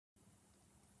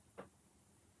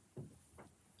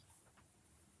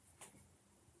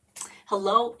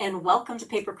Hello and welcome to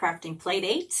Papercrafting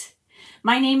Playdate.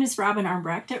 My name is Robin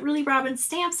Armbrecht at Really Robin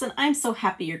Stamps, and I'm so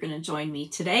happy you're going to join me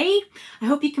today. I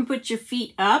hope you can put your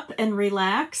feet up and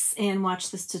relax and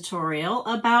watch this tutorial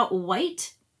about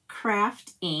white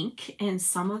craft ink and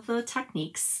some of the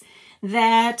techniques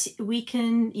that we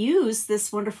can use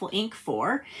this wonderful ink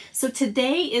for. So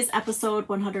today is episode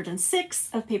 106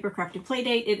 of Papercrafting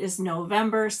Playdate. It is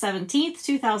November 17th,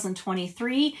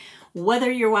 2023.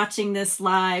 Whether you're watching this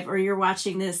live or you're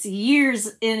watching this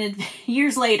years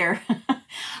later,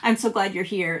 I'm so glad you're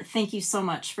here. Thank you so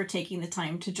much for taking the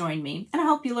time to join me, and I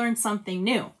hope you learned something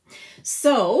new.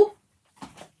 So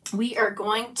we are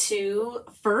going to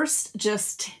first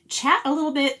just chat a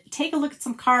little bit, take a look at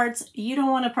some cards. You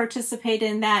don't want to participate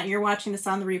in that. You're watching this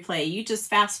on the replay. You just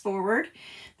fast forward,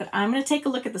 but I'm going to take a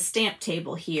look at the stamp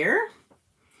table here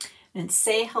and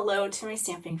say hello to my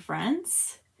stamping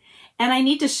friends. And I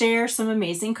need to share some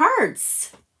amazing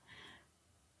cards.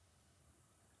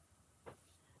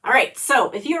 All right,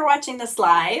 so if you are watching this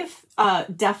live,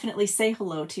 definitely say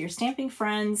hello to your stamping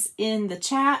friends in the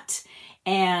chat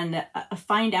and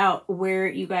find out where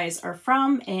you guys are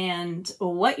from and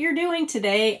what you're doing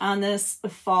today on this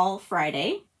Fall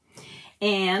Friday.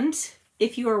 And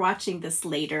if you are watching this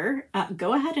later,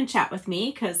 go ahead and chat with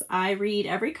me because I read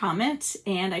every comment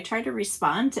and I try to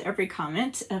respond to every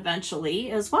comment eventually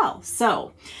as well.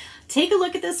 So take a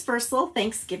look at this first little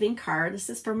Thanksgiving card. This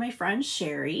is from my friend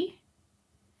Sherry.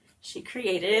 She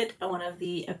created one of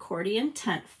the accordion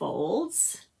tent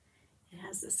folds. It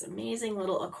has this amazing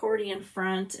little accordion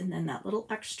front and then that little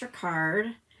extra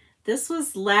card. This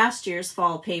was last year's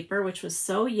fall paper, which was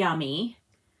so yummy.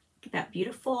 Look at that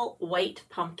beautiful white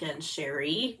pumpkin,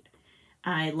 Sherry.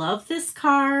 I love this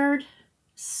card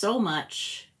so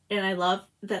much. And I love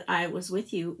that I was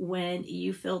with you when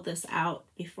you filled this out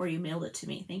before you mailed it to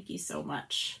me. Thank you so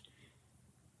much.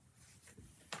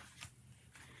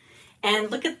 And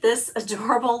look at this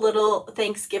adorable little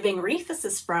Thanksgiving wreath. This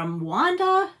is from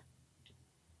Wanda.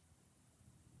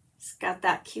 It's got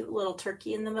that cute little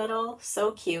turkey in the middle. So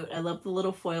cute. I love the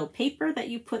little foil paper that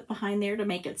you put behind there to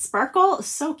make it sparkle.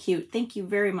 So cute. Thank you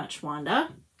very much, Wanda.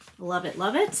 Love it,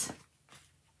 love it.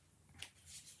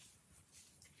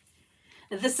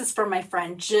 This is from my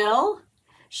friend Jill.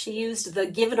 She used the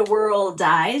Give It a Whirl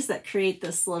dies that create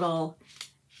this little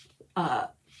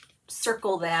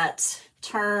circle that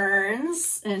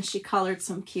turns, and she colored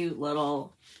some cute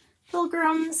little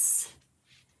pilgrims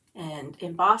and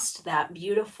embossed that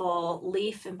beautiful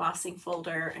leaf embossing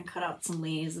folder and cut out some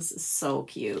leaves. This is so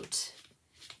cute.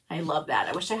 I love that.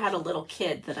 I wish I had a little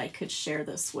kid that I could share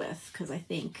this with because I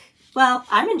think, well,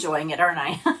 I'm enjoying it, aren't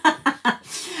I?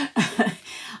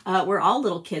 We're all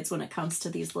little kids when it comes to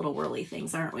these little whirly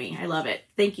things, aren't we? I love it.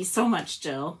 Thank you so much,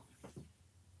 Jill.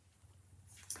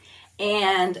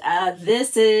 And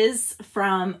this is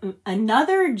from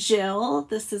another Jill.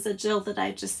 This is a Jill that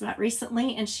I just met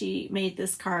recently, and she made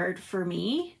this card for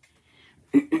me.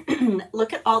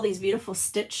 Look at all these beautiful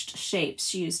stitched shapes.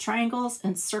 She used triangles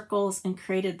and circles and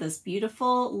created this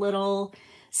beautiful little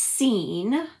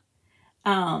scene.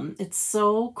 It's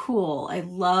so cool. I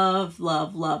love,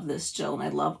 love, love this Jill, and I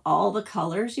love all the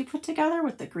colors you put together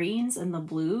with the greens and the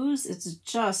blues. It's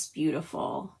just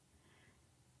beautiful.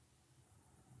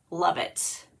 Love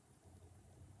it.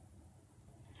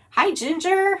 Hi,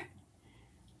 Ginger.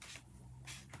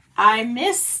 I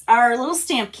miss our little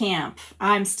stamp camp.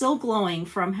 I'm still glowing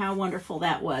from how wonderful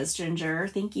that was, Ginger.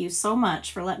 Thank you so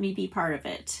much for letting me be part of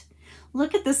it.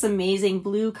 Look at this amazing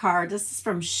blue card. This is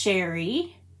from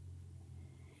Sherry.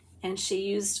 And she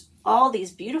used all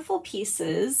these beautiful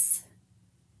pieces.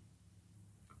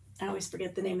 I always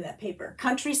forget the name of that paper.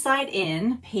 Countryside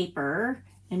Inn paper.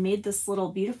 And made this little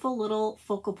beautiful little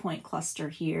focal point cluster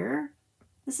here.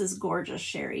 This is gorgeous,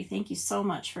 Sherry. Thank you so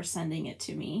much for sending it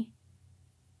to me.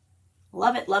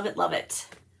 Love it, love it, love it.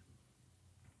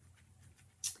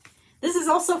 This is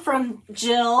also from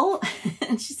Jill,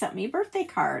 and she sent me a birthday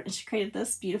card, and she created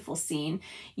this beautiful scene.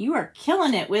 You are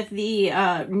killing it with the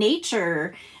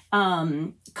nature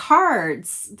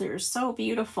cards. They're so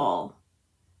beautiful.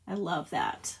 I love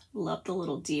that. Love the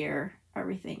little deer.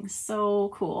 Everything's so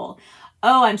cool.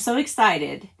 Oh, I'm so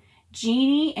excited.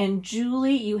 Jeannie and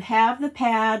Julie, you have the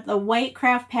pad, the white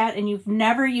craft pad, and you've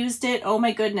never used it. Oh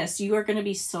my goodness, you are going to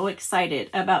be so excited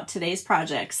about today's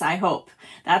projects, I hope.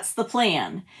 That's the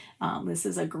plan. This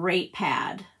is a great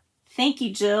pad. Thank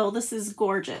you, Jill. This is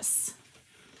gorgeous.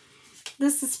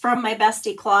 This is from my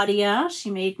bestie, Claudia. She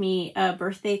made me a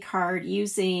birthday card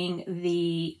using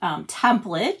the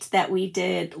template that we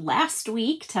did last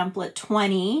week, template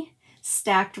 20.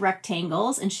 Stacked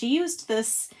rectangles, and she used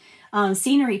this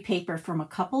scenery paper from a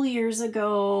couple years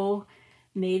ago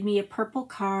made me a purple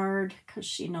card because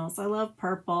she knows I love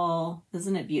purple.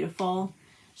 Isn't it beautiful?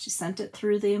 She sent it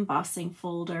through the embossing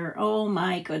folder. Oh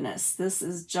my goodness, this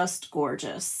is just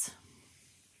gorgeous.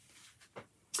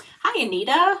 Hi,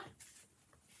 Anita.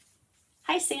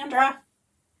 Hi, Sandra.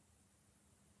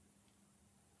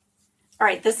 All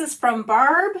right, this is from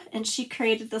Barb, and she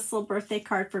created this little birthday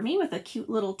card for me with a cute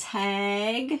little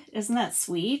tag. Isn't that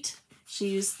sweet? She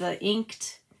used the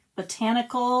inked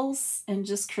botanicals and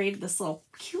just created this little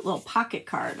cute little pocket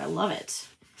card. I love it.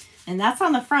 And that's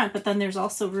on the front, but then there's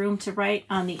also room to write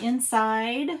on the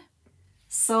inside.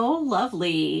 So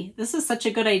lovely. This is such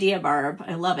a good idea, Barb.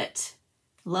 I love it.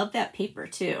 Love that paper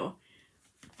too.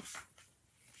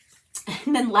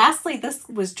 And then lastly, this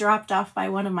was dropped off by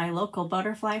one of my local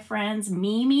butterfly friends,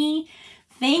 Mimi.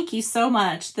 Thank you so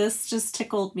much. This just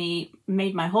tickled me,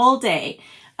 made my whole day.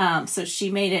 So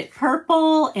she made it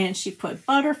purple and she put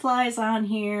butterflies on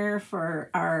here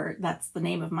for our, that's the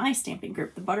name of my stamping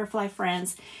group, the Butterfly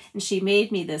Friends. And she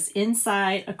made me this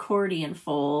inside accordion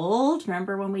fold.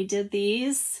 Remember when we did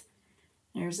these?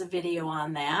 There's a video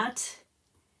on that.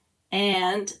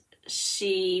 And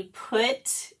she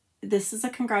put, this is a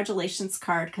congratulations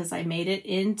card because I made it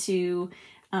into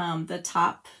the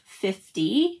top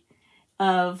 50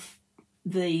 of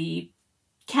the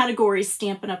categories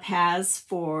Stampin' Up! Has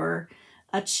for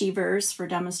achievers, for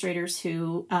demonstrators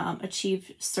who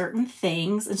achieve certain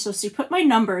things. And so she put my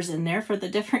numbers in there for the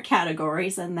different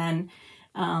categories. And then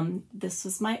this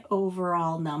was my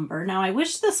overall number. Now I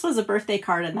wish this was a birthday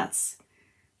card and that's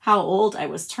how old I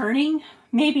was turning.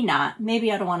 Maybe not.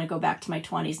 Maybe I don't want to go back to my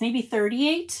 20s. Maybe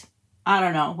 38. I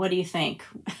don't know. What do you think?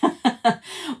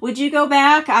 Would you go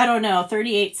back? I don't know.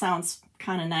 38 sounds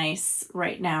kind of nice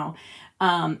right now.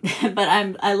 But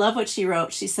I love what she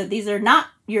wrote. She said, these are not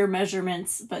your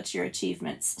measurements, but your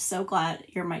achievements. So glad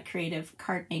you're my creative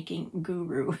card making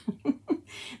guru.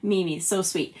 Mimi, so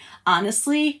sweet.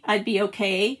 Honestly, I'd be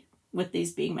okay with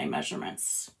these being my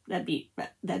measurements. That'd be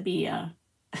that'd be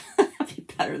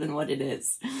better than what it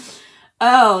is.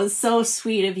 Oh, so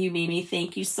sweet of you, Mimi.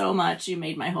 Thank you so much. You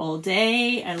made my whole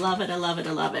day. I love it. I love it.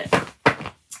 I love it.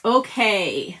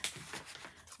 Okay.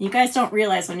 You guys don't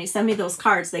realize when you send me those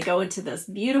cards, they go into this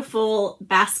beautiful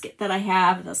basket that I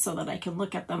have so that I can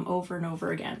look at them over and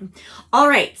over again. All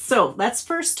right, so let's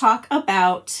first talk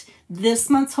about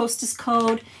this month's Hostess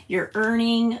Code. You're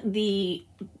earning the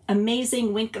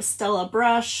amazing Wink of Stella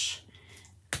brush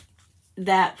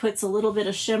that puts a little bit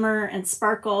of shimmer and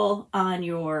sparkle on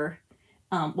your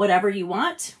whatever you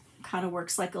want. Kind of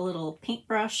works like a little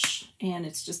paintbrush, and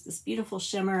it's just this beautiful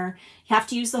shimmer. You have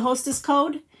to use the Hostess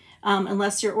Code.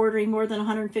 Unless you're ordering more than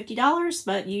 $150,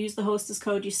 but you use the Hostess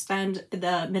Code, you spend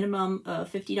the minimum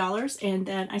of $50, and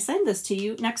then I send this to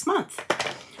you next month.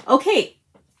 Okay,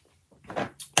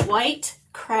 White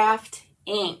Craft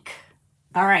ink.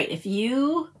 All right, if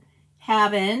you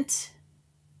haven't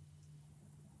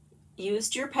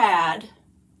used your pad,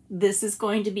 this is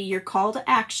going to be your call to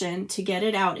action to get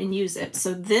it out and use it.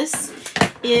 So this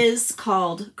is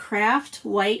called Craft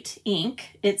White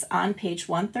Ink. It's on page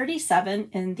 137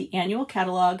 in the annual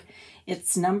catalog.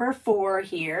 It's number 4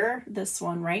 here, this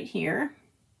one right here.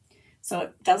 So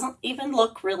it doesn't even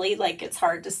look really like it's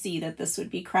hard to see that this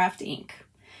would be craft ink.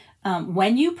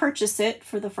 When you purchase it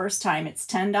for the first time, it's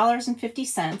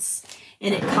 $10.50,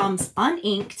 and it comes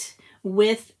uninked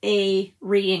with a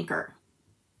re-inker.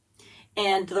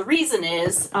 And the reason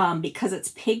is because it's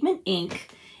pigment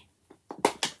ink,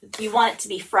 you want it to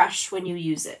be fresh when you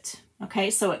use it. Okay,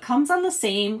 so it comes on the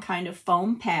same kind of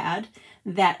foam pad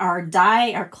that our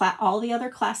dye, all the other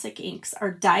classic inks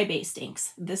are dye-based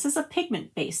inks. This is a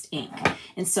pigment-based ink.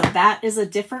 And so that is a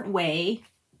different way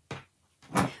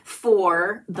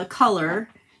for the color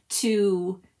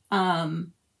to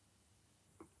kind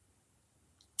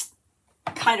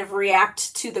of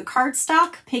react to the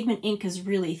cardstock. Pigment ink is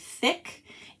really thick,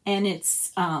 and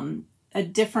it's a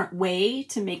different way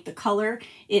to make the color.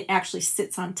 It actually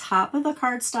sits on top of the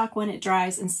cardstock when it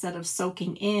dries instead of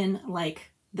soaking in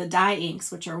like the dye inks,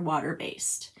 which are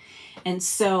water-based. And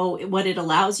so what it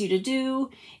allows you to do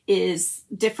is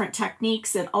different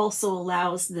techniques. It also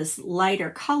allows this lighter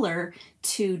color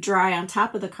to dry on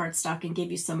top of the cardstock and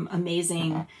give you some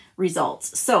amazing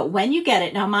results. So when you get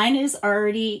it, now mine is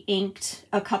already inked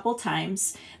a couple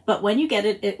times, but when you get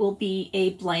it, it will be a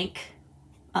blank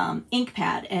ink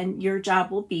pad, and your job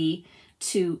will be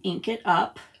to ink it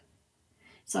up.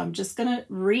 So I'm just gonna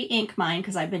re-ink mine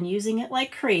because I've been using it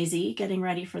like crazy getting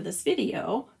ready for this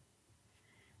video.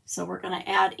 So we're gonna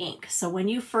add ink. So when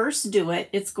you first do it,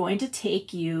 it's going to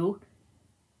take you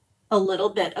a little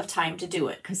bit of time to do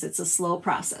it because it's a slow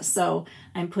process. So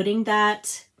I'm putting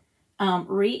that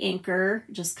re-inker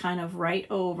just kind of right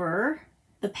over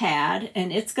the pad,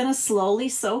 and it's going to slowly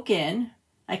soak in.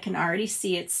 I can already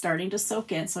see it starting to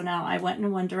soak in. So now I went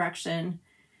in one direction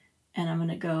and I'm going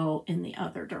to go in the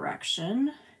other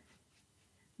direction.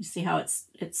 You see how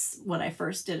it's what I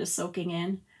first did is soaking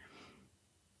in.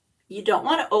 You don't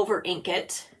want to over ink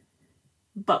it,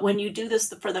 but when you do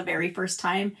this for the very first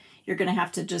time, you're going to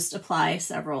have to just apply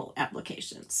several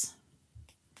applications.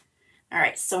 All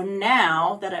right, so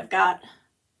now that I've got,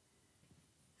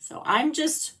 so I'm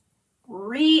just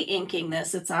re-inking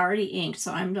this. It's already inked,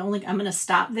 so I'm going to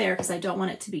stop there because I don't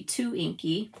want it to be too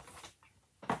inky.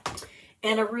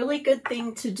 And a really good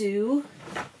thing to do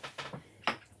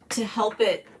to help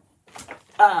it,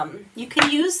 you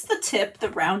can use the tip, the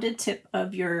rounded tip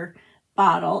of your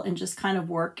bottle, and just kind of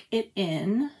work it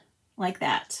in like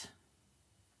that.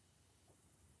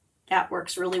 That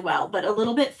works really well. But a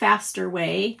little bit faster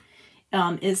way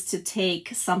is to take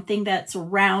something that's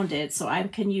rounded. So I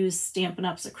can use Stampin'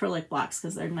 Up's acrylic blocks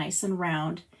because they're nice and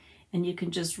round. And you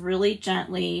can just really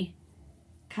gently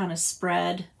kind of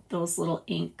spread those little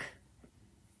ink.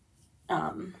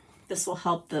 This will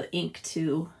help the ink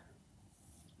to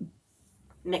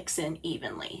mix in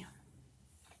evenly.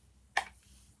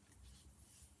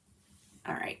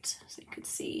 All right, so you can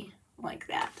see like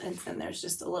that. And then there's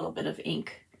just a little bit of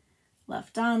ink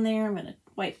left on there. I'm going to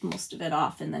wipe most of it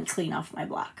off and then clean off my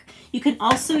block. You can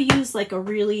also use like a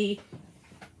really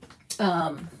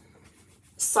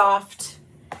soft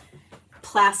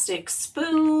plastic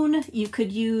spoon. You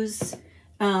could use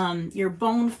your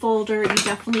bone folder. You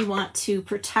definitely want to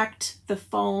protect the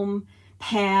foam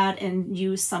pad and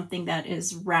use something that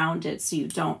is rounded so you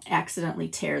don't accidentally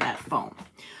tear that foam.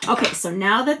 Okay, so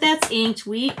now that that's inked,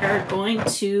 we are going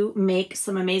to make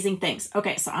some amazing things.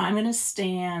 Okay, so I'm going to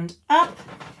stand up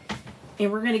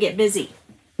and we're going to get busy.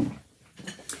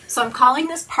 So I'm calling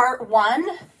this part 1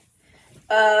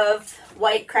 of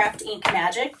White Craft Ink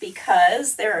Magic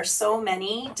because there are so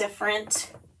many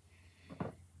different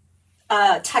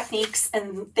techniques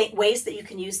and ways that you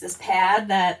can use this pad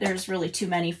that there's really too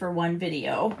many for one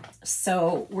video.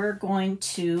 So we're going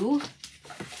to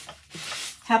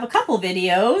have a couple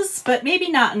videos, but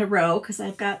maybe not in a row because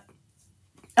I've got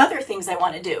other things I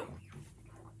want to do.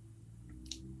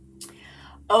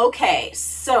 Okay,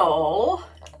 so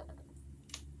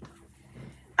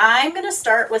I'm going to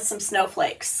start with some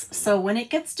snowflakes. So when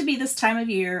it gets to be this time of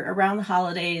year around the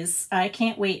holidays, I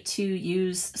can't wait to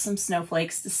use some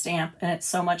snowflakes to stamp, and it's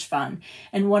so much fun.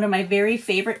 And one of my very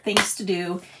favorite things to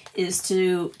do is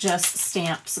to just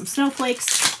stamp some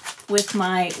snowflakes with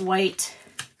my white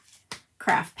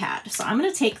craft pad. So I'm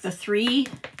going to take the 3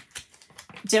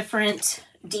 different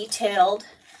detailed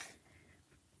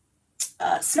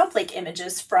snowflake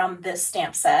images from this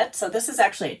stamp set. So this is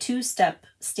actually a 2-step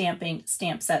stamping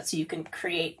stamp set, so you can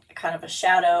create kind of a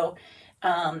shadow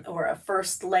or a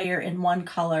first layer in one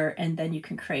color, and then you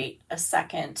can create a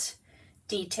second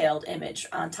detailed image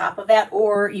on top of that,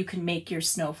 or you can make your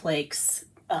snowflakes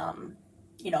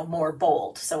you know, more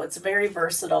bold. So it's a very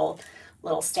versatile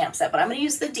little stamp set, but I'm going to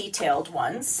use the detailed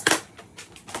ones.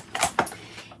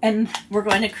 And we're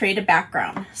going to create a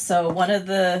background. So one of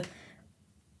the,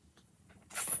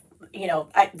 you know,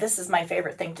 this is my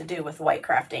favorite thing to do with white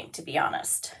craft ink, to be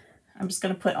honest. I'm just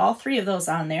going to put all 3 of those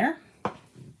on there.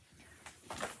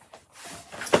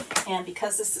 And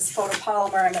because this is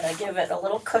photopolymer, I'm going to give it a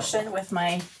little cushion with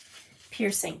my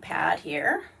piercing pad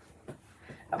here.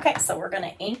 Okay, so we're going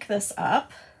to ink this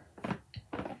up.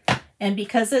 And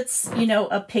because it's, you know,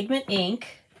 a pigment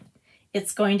ink,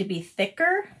 it's going to be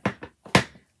thicker, a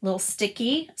little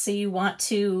sticky. So you want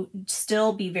to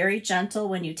still be very gentle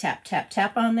when you tap, tap,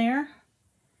 tap on there.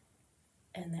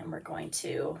 And then we're going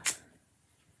to,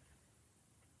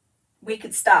 we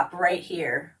could stop right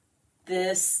here.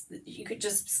 This, you could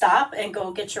just stop and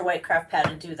go get your white craft pad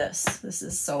and do this. This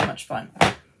is so much fun.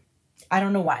 I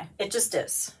don't know why. It just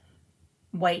is.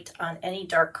 White on any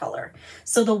dark color.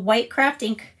 So the white craft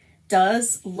ink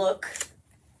does look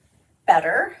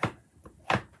better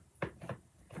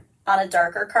on a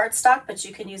darker cardstock, but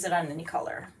you can use it on any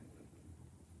color.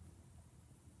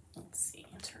 Let's see,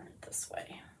 turn it this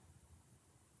way.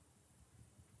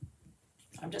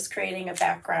 I'm just creating a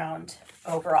background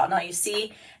overall. Now you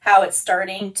see how it's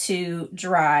starting to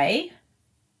dry.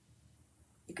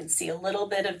 You can see a little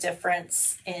bit of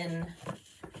difference in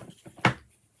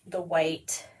the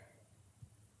white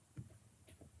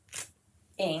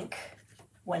ink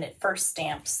when it first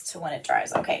stamps to when it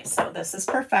dries. Okay, so this is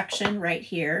perfection right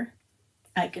here.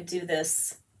 I could do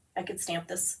this, I could stamp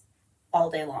this all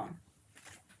day long.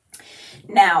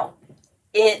 Now,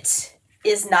 it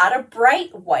is not a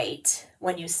bright white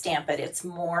when you stamp it. It's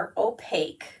more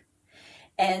opaque.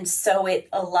 And so it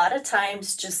a lot of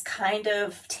times just kind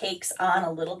of takes on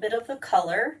a little bit of the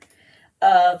color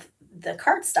of the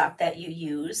cardstock that you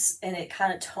use, and it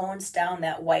kind of tones down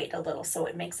that white a little, so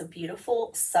it makes a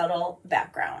beautiful, subtle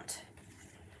background.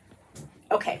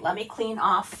 Okay, let me clean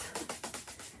off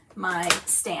my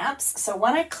stamps. So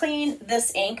when I clean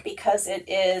this ink, because it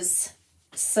is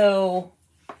so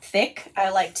thick, I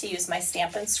like to use my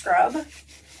Stampin' Scrub.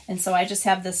 And so I just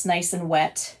have this nice and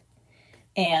wet,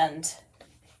 and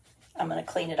I'm going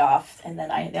to clean it off, and then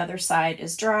the other side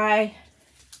is dry.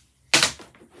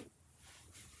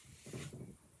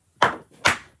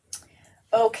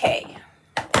 Okay.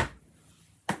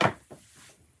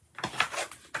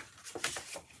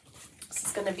 This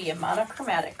is going to be a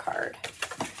monochromatic card,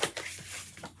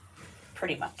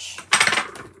 pretty much.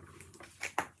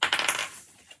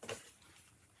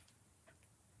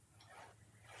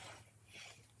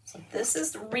 So this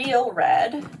is real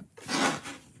red.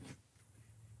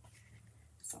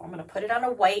 So I'm going to put it on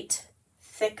a white,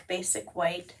 thick, basic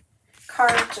white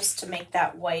card just to make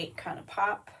that white kind of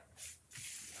pop.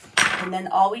 And then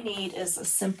all we need is a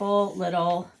simple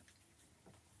little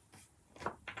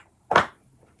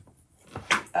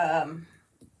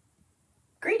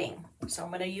greeting. So I'm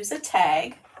going to use a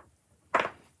tag. I'm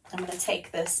going to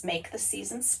take this Make the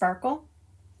Season Sparkle.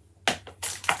 And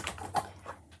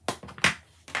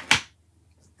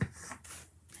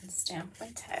stamp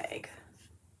my tag.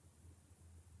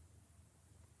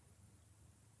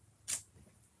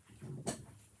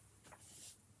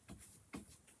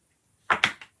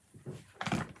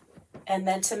 And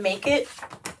then to make it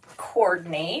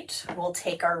coordinate, we'll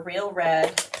take our real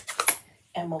red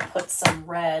and we'll put some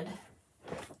red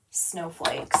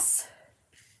snowflakes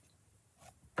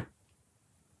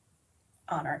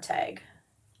on our tag.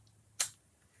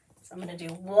 So I'm going to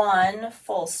do one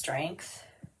full strength,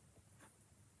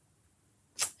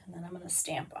 and then I'm going to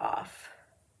stamp off.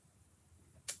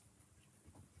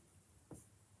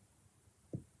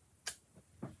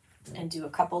 And do a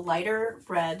couple lighter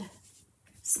red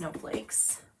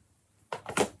snowflakes.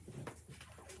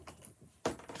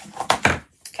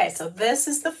 Okay, so this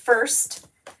is the first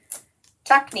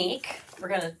technique. We're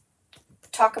going to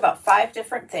talk about 5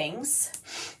 different things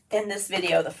in this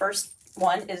video. The first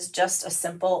one is just a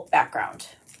simple background.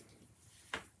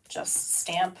 Just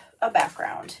stamp a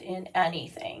background in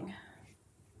anything.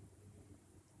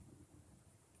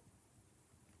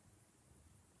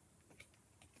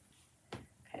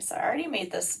 Okay, so I already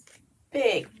made this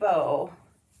big bow.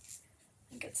 I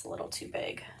think it's a little too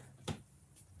big.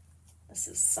 This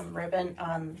is some ribbon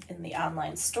in the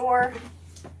online store.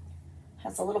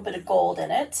 Has a little bit of gold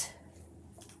in it.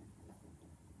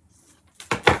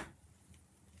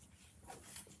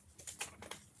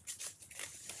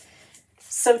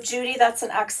 So Judy, that's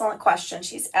an excellent question.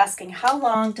 She's asking, how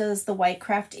long does the white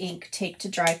craft ink take to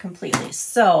dry completely?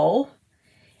 So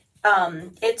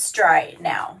it's dry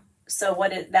now. So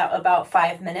what is that, about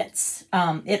 5 minutes?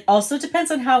 It also depends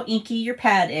on how inky your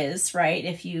pad is, right?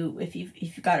 If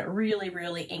you've got it really,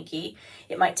 really inky,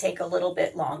 it might take a little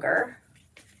bit longer.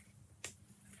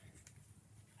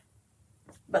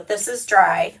 But this is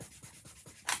dry.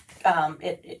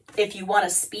 If you want to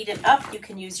speed it up, you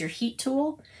can use your heat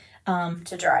tool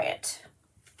to dry it.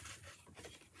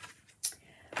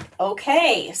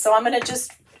 Okay, so I'm going to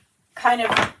just kind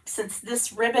of, since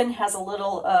this ribbon has a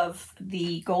little of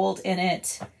the gold in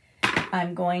it,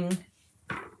 I'm going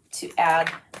to add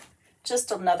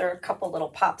just another couple little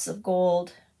pops of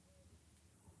gold.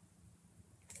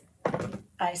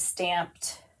 I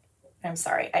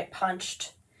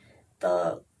punched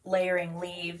the layering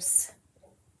leaves,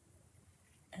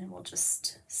 and we'll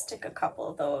just stick a couple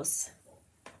of those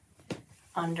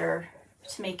under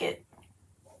to make it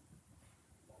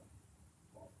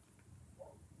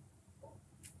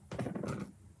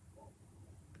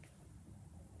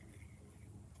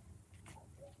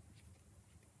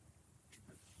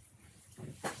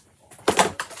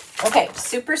okay.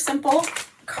 Super simple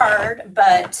card,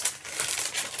 but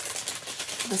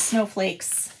the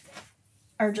snowflakes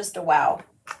are just a wow.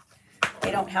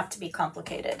 They don't have to be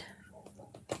complicated.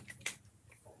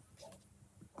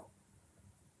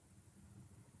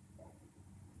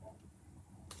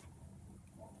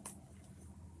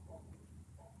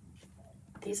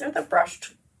 These are the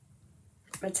brushed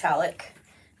metallic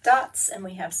dots, and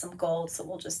we have some gold, so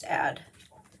we'll just add,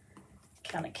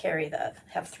 kind of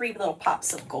have 3 little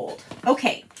pops of gold.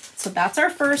 Okay, so that's our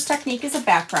first technique, is a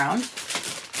background.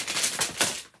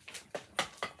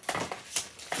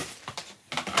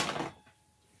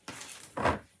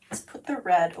 Let's put the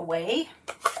red away.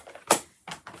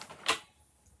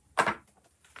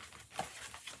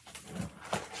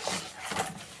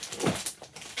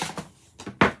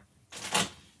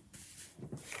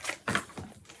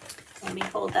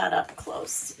 hold that up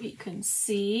close. You can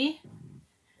see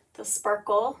the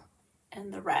sparkle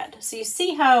and the red. So you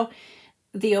see how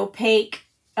the opaque,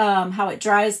 how it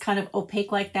dries kind of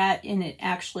opaque like that, and it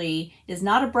actually is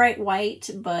not a bright white,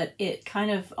 but it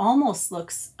kind of almost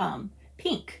looks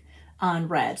pink on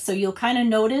red. So you'll kind of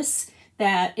notice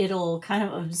that it'll kind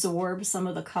of absorb some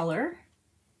of the color.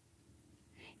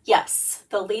 Yes,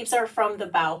 the leaves are from the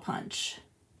bow punch.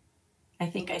 I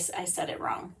think I said it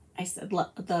wrong. I said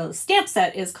the stamp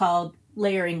set is called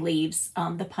Layering Leaves.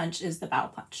 The punch is the bow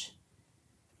punch.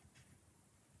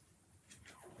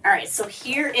 All right, so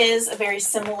here is a very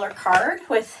similar card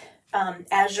with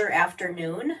Azure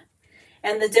Afternoon.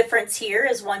 And the difference here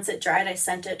is once it dried, I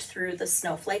sent it through the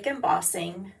snowflake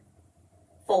embossing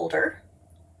folder.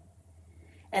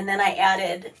 And then I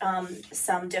added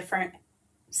some different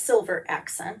silver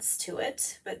accents to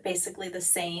it, but basically the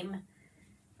same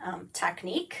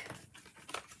technique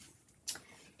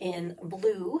in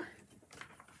blue.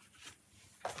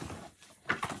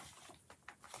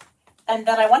 And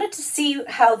then I wanted to see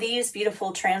how these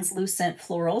beautiful translucent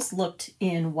florals looked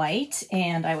in white,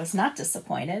 and I was not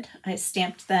disappointed. I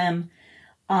stamped them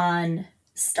on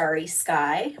Starry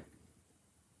Sky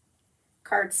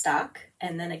cardstock,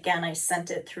 and then again I sent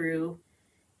it through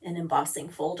an embossing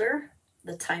folder,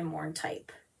 the Time Worn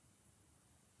type.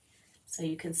 So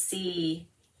you can see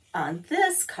on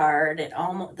this card, it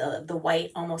almost the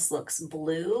white almost looks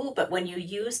blue, but when you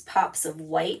use pops of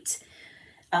white,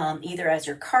 either as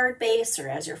your card base or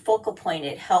as your focal point,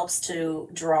 it helps to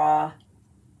draw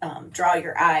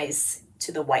your eyes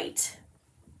to the white.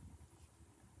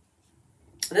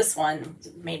 This one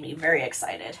made me very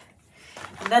excited.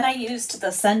 And then I used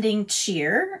the Sending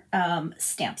Cheer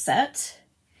stamp set,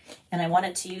 and I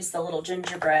wanted to use the little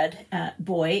gingerbread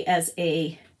boy as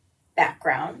a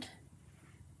background.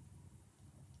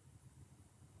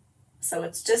 So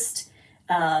it's just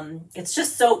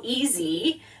so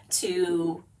easy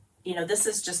to, this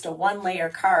is just a one layer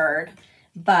card,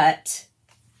 but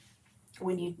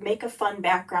when you make a fun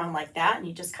background like that and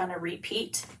you just kind of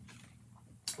repeat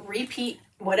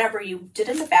whatever you did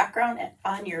in the background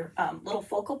on your little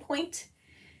focal point,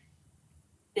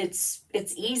 it's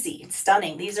easy, it's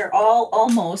stunning. These are all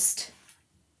almost,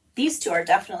 these two are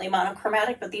definitely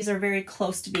monochromatic, but these are very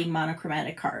close to being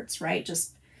monochromatic cards, right?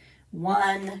 Just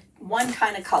one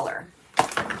kind of color.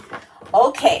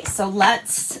 Okay, so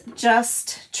let's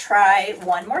just try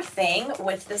one more thing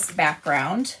with this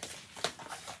background.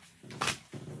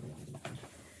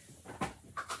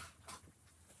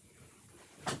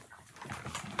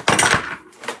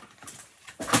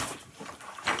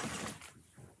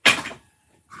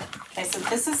 Okay, so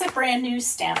this is a brand new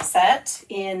stamp set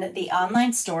in the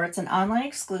online store. It's an online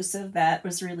exclusive that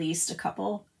was released a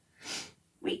couple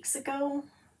weeks ago,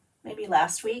 maybe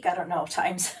last week. I don't know,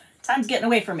 time's getting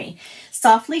away from me.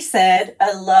 Softly Said,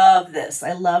 I love this.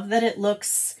 I love that it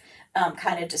looks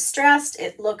kind of distressed.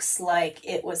 It looks like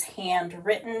it was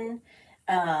handwritten.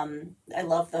 I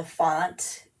love the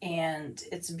font, and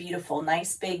it's beautiful.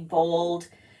 Nice, big, bold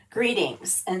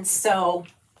greetings. And so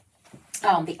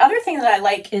the other thing that I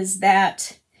like is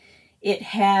that it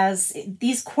has,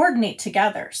 these coordinate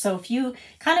together. So if you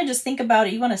kind of just think about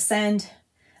it, you want to send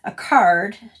a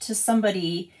card to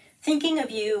somebody, thinking of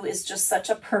you is just such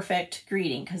a perfect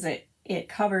greeting because it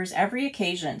covers every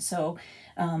occasion. So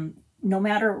no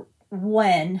matter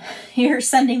when you're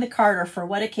sending the card or for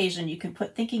what occasion, you can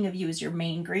put thinking of you as your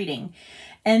main greeting.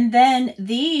 And then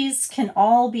these can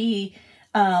all be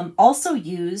also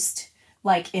used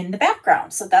like in the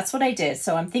background. So that's what I did.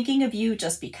 So I'm thinking of you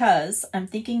just because. I'm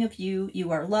thinking of you,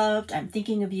 you are loved. I'm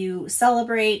thinking of you,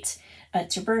 celebrate.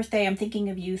 It's your birthday. I'm thinking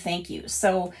of you. Thank you.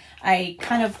 So I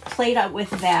kind of played out with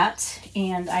that,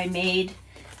 and I made,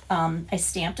 I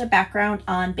stamped a background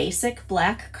on basic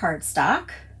black cardstock,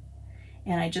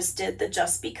 and I just did the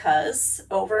just because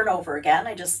over and over again.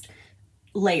 I just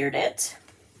layered it.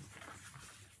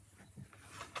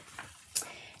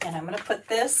 And I'm going to put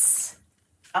this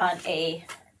on a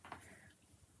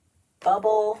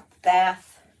bubble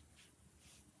bath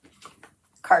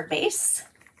card base.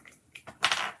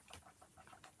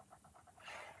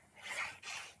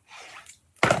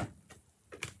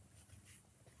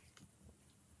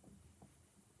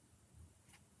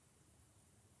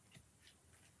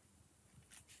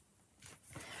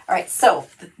 All right, so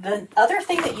the other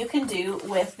thing that you can do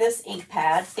with this ink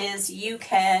pad is you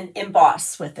can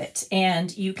emboss with it,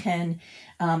 and you can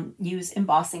use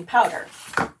embossing powder.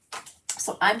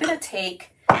 So I'm going to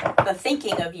take the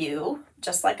thinking of you,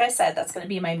 just like I said, that's going to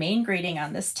be my main greeting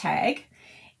on this tag,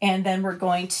 and then we're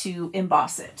going to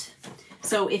emboss it.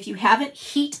 So if you haven't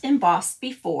heat embossed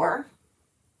before,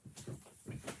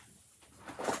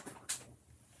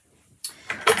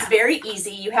 very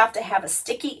easy. You have to have a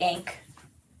sticky ink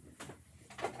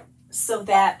so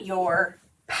that your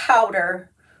powder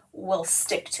will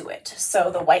stick to it.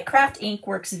 So the white craft ink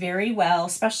works very well,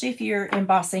 especially if you're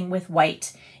embossing with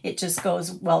white. It just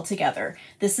goes well together.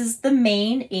 This is the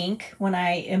main ink. When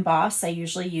I emboss, I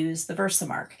usually use the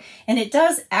Versamark. And it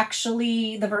does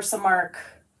actually, the Versamark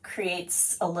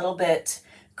creates a little bit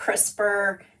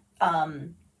crisper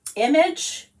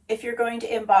image if you're going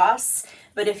to emboss.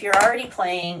 But if you're already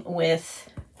playing with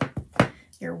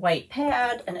your white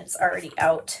pad and it's already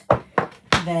out,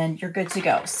 then you're good to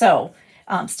go. So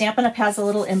Stampin' Up! Has a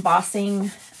little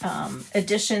embossing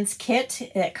additions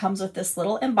kit that comes with this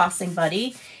little embossing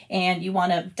buddy, and you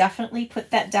want to definitely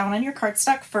put that down on your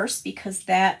cardstock first because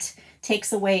that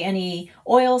takes away any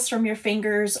oils from your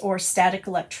fingers or static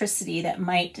electricity that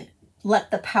might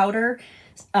let the powder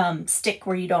stick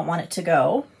where you don't want it to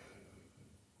go.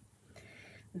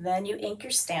 Then you ink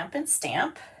your stamp and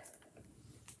stamp.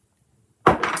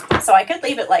 So I could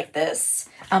leave it like this,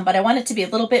 but I want it to be a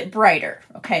little bit brighter.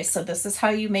 Okay, so this is how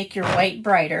you make your white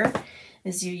brighter,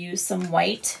 is you use some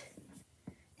white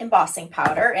embossing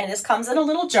powder, and this comes in a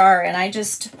little jar, and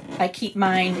I keep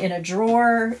mine in a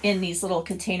drawer in these little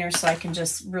containers so I can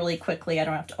just really quickly, I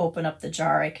don't have to open up the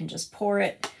jar, I can just pour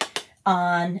it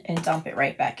on and dump it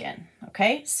right back in.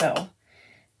 Okay, so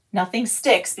nothing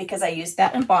sticks because I used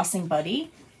that embossing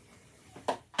buddy.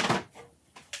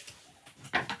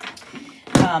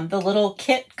 The little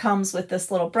kit comes with this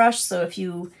little brush, so if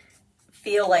you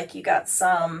feel like you got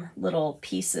some little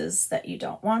pieces that you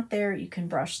don't want there, you can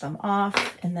brush them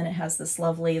off. And then it has this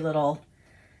lovely little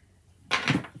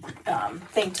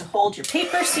thing to hold your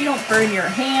paper so you don't burn your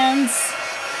hands.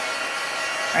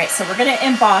 All right, so we're going to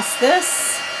emboss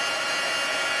this.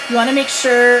 You want to make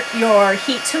sure your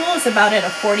heat tool is about at a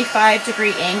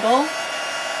 45-degree angle.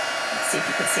 Let's see if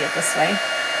you can see it this way,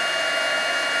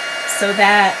 so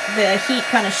that the heat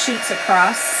kind of shoots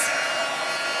across,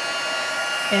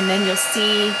 and then you'll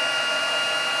see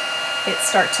it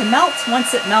start to melt.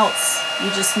 Once it melts, you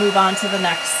just move on to the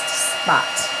next spot.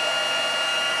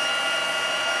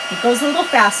 It goes a little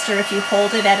faster if you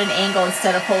hold it at an angle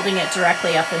instead of holding it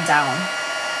directly up and down.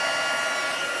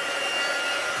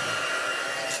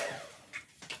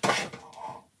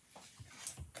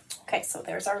 Okay, so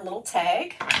there's our little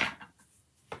tag.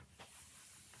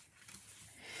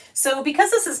 So because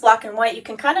this is black and white, you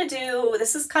can kind of do,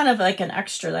 this is kind of like an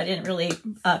extra. I didn't really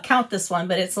count this one,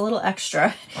 but it's a little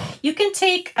extra. You can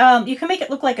take, you can make it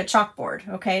look like a chalkboard,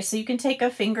 okay? So you can take a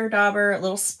finger dauber, a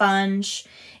little sponge,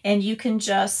 and you can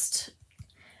just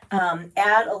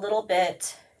add a little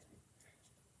bit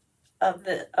of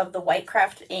the white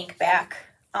craft ink back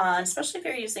on, especially if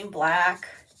you're using black.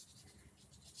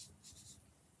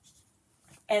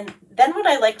 And then what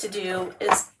I like to do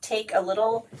is take a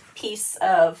little piece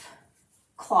of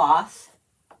cloth,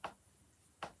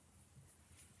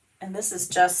 and this is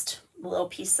just a little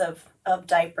piece of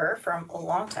diaper from a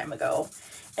long time ago,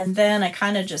 and then I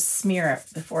kind of just smear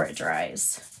it before it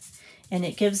dries, and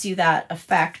it gives you that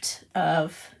effect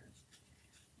of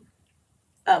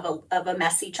a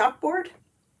messy chalkboard.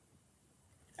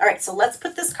 All right, so let's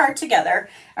put this card together.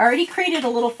 I already created a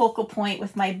little focal point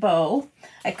with my bow.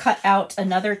 I cut out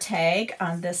another tag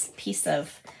on this piece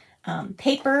of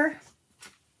paper.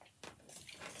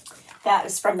 That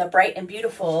is from the Bright and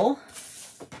Beautiful.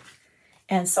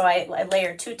 And so I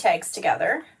layered 2 tags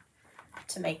together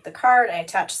to make the card. I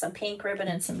attached some pink ribbon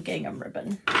and some gingham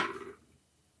ribbon.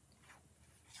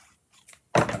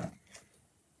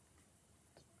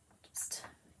 Just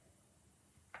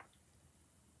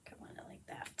go on it like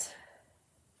that.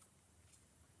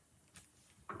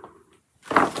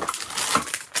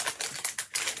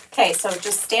 Okay, so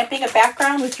just stamping a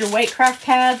background with your white craft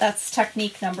pad, that's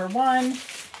technique number 1.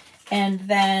 And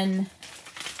then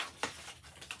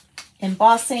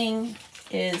embossing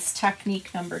is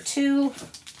technique number 2.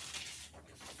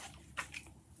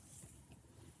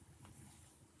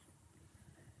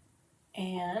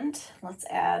 And let's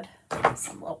add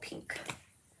some little pink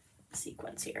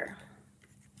sequins here.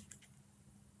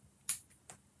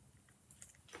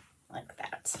 Like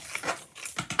that.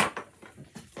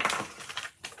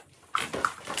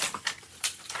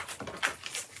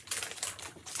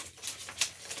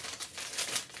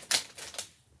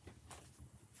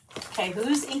 Okay,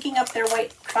 who's inking up their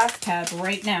white craft pad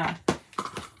right now?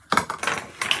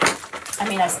 I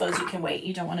mean, I suppose you can wait.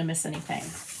 You don't want to miss anything.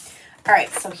 All right,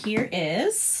 so here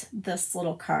is this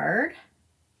little card.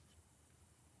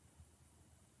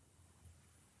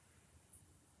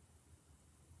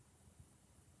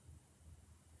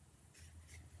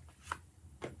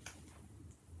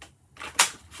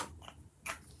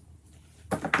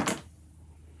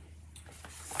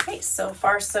 so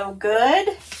far so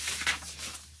good.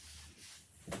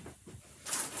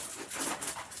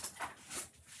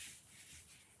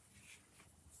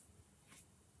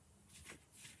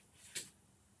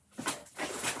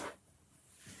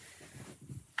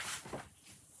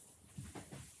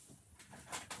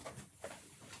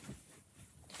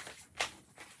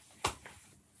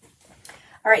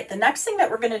 All right, the next thing that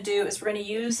we're going to do is we're going to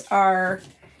use our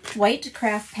white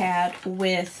craft pad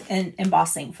with an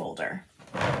embossing folder.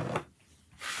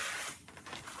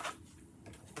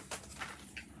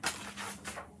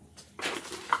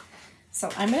 So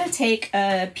I'm going to take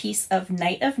a piece of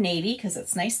Night of Navy because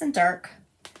it's nice and dark,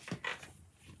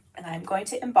 and I'm going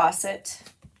to emboss it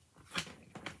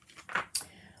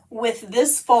with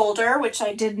this folder, which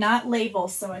I did not label,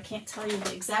 so I can't tell you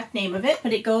the exact name of it,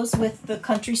 but it goes with the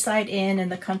Countryside Inn and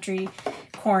the Country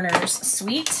Corners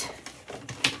suite.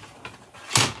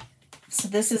 So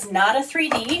this is not a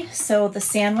 3D, so the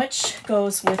sandwich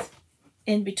goes with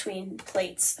in between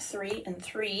plates 3 and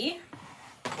 3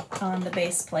 on the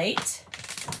base plate.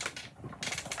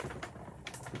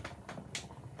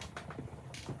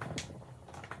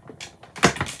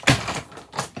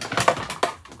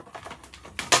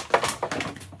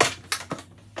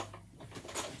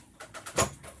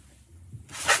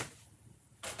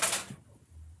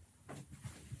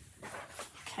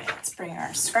 Bring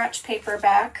our scratch paper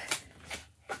back.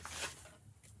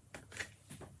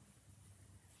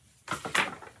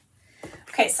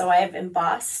 Okay, so I have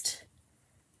embossed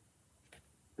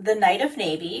the Night of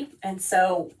Navy, and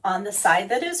so on the side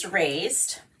that is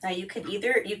raised, now you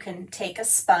can take a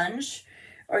sponge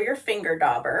or your finger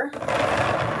dauber,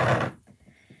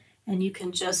 and you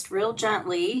can just real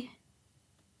gently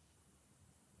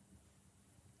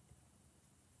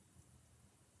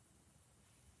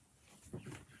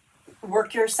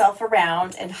work yourself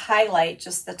around and highlight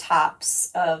just the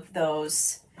tops of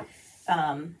those,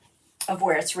 of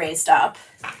where it's raised up.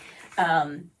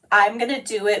 I'm going to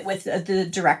do it with the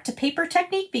direct to paper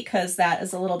technique because that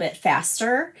is a little bit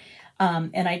faster.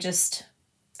 And I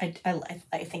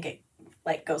think it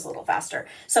like goes a little faster.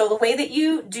 So the way that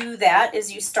you do that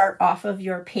is you start off of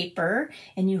your paper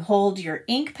and you hold your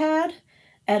ink pad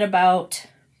at about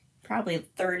probably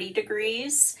 30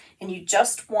 degrees, and you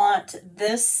just want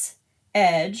this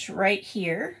edge right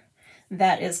here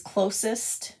that is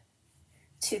closest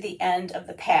to the end of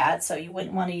the pad. So you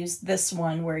wouldn't want to use this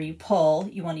one where you pull,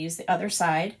 you want to use the other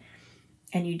side,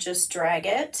 and you just drag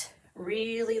it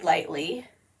really lightly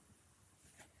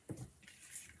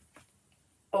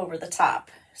over the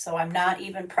top. So I'm not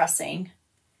even pressing,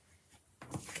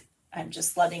 I'm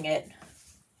just letting it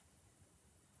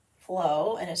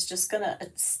flow, and it's just gonna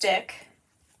stick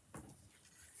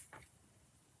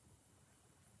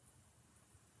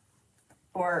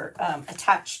or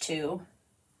attached to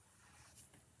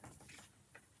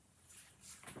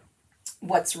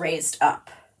what's raised up.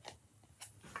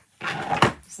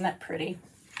 Isn't that pretty?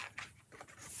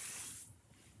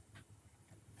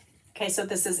 Okay, so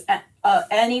this is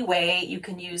any way you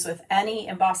can use with any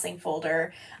embossing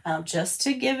folder, just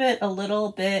to give it a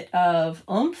little bit of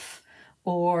oomph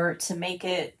or to make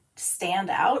it stand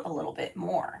out a little bit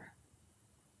more.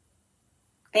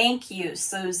 Thank you,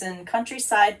 Susan.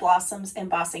 Countryside Blossoms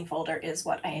embossing folder is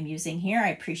what I am using here. I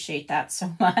appreciate that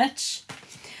so much.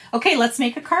 Okay, let's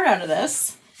make a card out of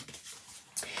this.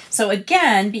 So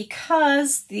again,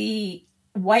 because the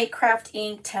white craft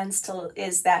ink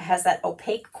has that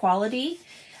opaque quality,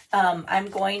 I'm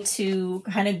going to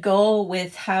kind of go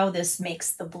with how this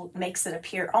makes it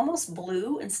appear almost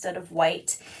blue instead of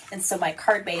white. And so my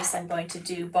card base, I'm going to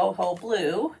do boho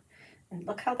blue, and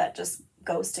look how that just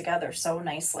goes together so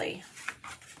nicely.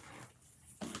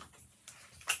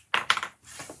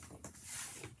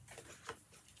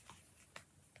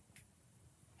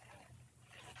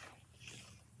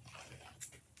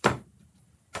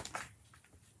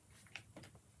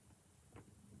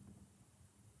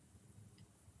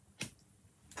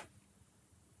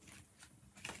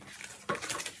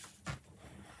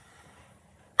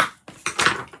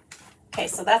 Okay,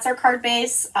 so that's our card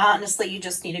base. Honestly, you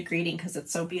just need a greeting because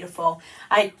it's so beautiful.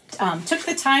 I took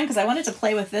the time because I wanted to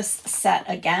play with this set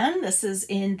again. This is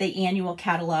in the annual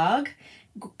catalog,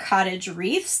 Cottage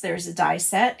Wreaths. There's a die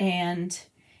set and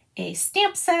a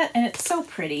stamp set, and it's so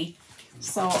pretty.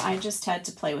 So I just had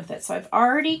to play with it. So I've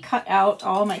already cut out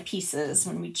all my pieces,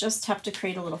 and we just have to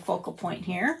create a little focal point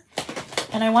here.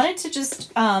 And I wanted to just,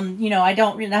 you know, I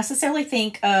don't necessarily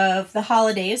think of the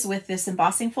holidays with this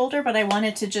embossing folder, but I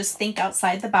wanted to just think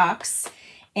outside the box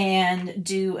and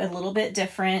do a little bit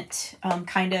different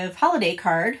kind of holiday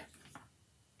card.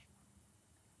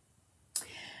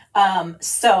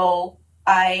 So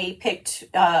I picked,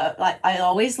 I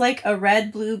always like a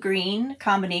red, blue, green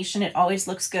combination. It always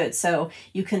looks good. So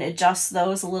you can adjust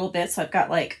those a little bit. So I've got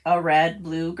like a red,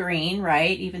 blue, green,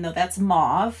 right? Even though that's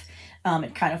mauve,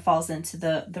 it kind of falls into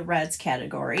the reds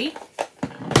category.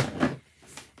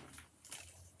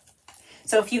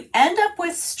 So if you end up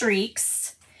with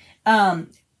streaks,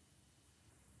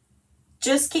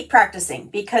 just keep practicing,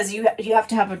 because you have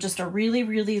to have just a really,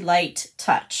 really light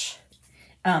touch,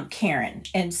 Karen.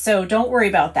 And so don't worry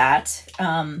about that.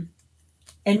 And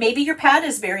maybe your pad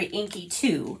is very inky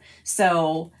too.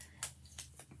 So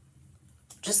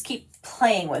just keep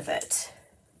playing with it.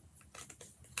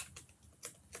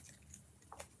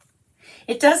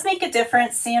 It does make a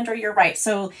difference, Sandra, you're right.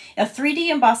 So a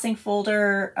 3D embossing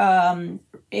folder,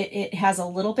 it has a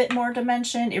little bit more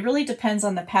dimension. It really depends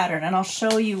on the pattern. And I'll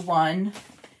show you one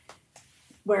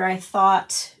where I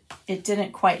thought it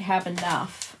didn't quite have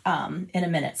enough in a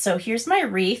minute. So here's my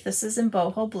wreath. This is in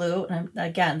boho blue. And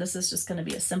again, this is just going to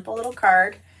be a simple little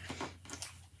card.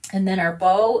 And then our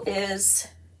bow is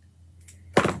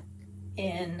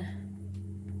in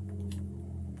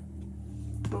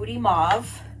Moody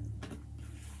Mauve.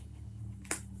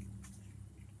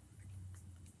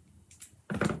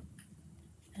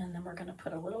 And then we're going to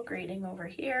put a little grading over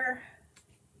here.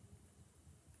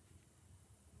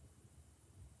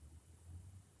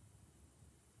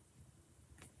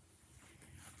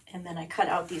 And then I cut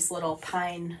out these little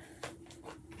pine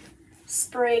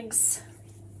sprigs.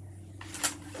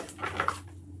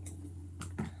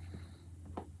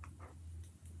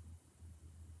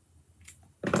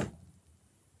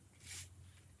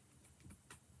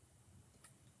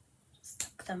 Just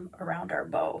tuck them around our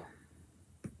bow.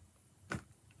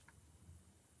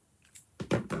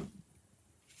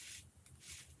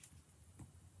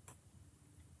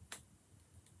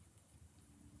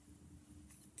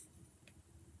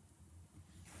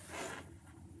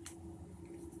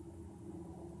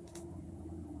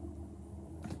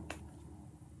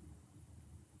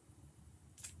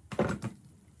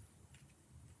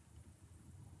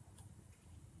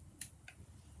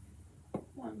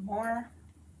 One more.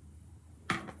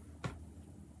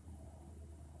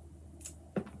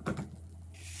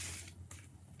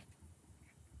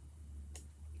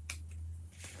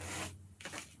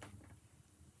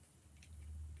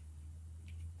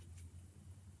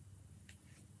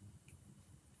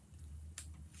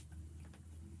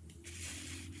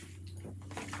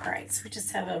 All right, so we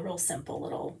just have a real simple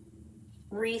little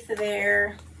wreath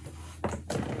there.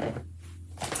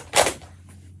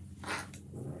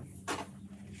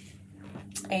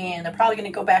 And I'm probably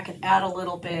going to go back and add a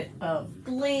little bit of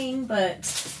bling, but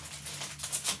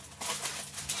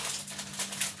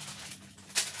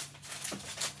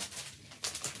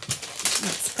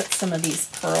let's put some of these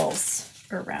pearls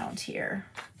around here.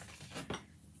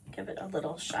 Give it a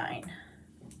little shine.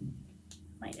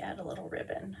 Might add a little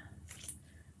ribbon.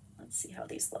 Let's see how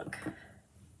these look.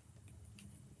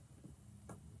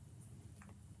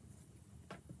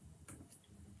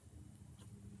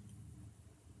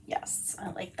 Yes,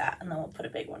 I like that. And then we'll put a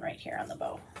big one right here on the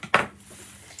bow.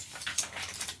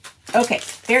 Okay,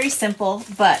 very simple,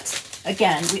 but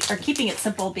again, we are keeping it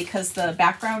simple because the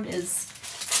background is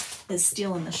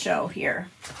stealing the show here.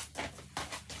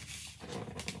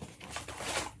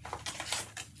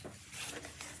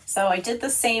 So I did the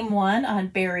same one on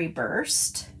Berry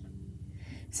Burst.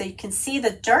 So you can see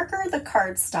the darker the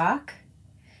cardstock,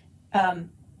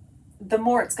 the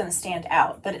more it's going to stand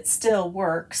out, but it still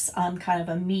works on kind of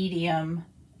a medium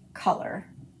color.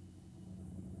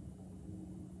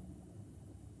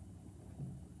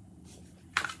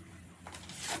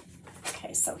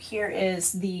 Okay, so here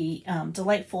is the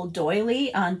Delightful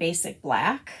Doily on Basic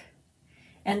Black.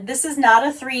 And this is not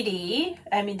a 3D.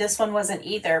 I mean, this one wasn't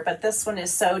either, but this one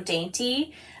is so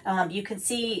dainty. You can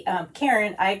see,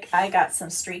 Karen, I got some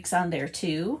streaks on there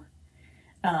too.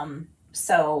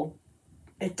 So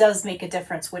it does make a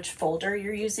difference which folder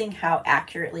you're using, how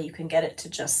accurately you can get it to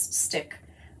just stick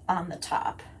on the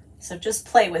top. So just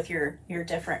play with your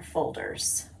different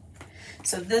folders.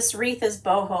 So this wreath is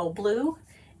boho blue,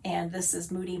 and this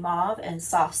is Moody Mauve, and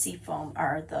Soft Seafoam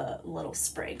are the little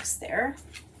sprigs there.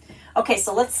 Okay,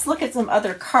 so let's look at some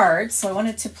other cards. So I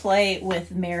wanted to play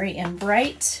with Merry and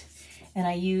Bright, and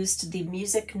I used the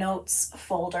Music Notes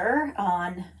folder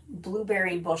on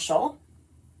Blueberry Bushel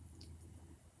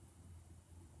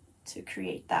to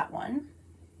create that one.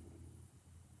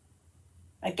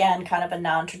 Again, kind of a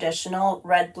non-traditional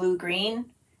red, blue, green,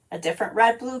 a different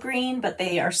red, blue, green, but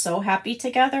they are so happy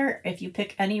together. If you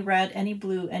pick any red, any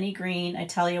blue, any green, I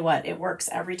tell you what, it works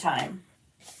every time.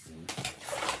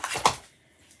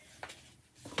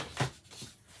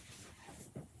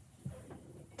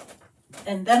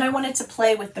 And then I wanted to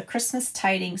play with the Christmas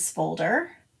Tidings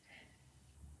folder.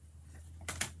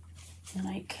 And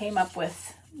I came up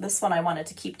with this one I wanted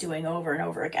to keep doing over and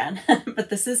over again. But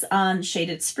this is on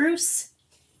Shaded Spruce.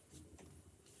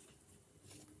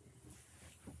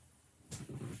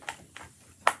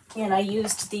 And I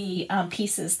used the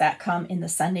pieces that come in the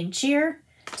sending cheer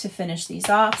to finish these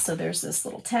off. So there's this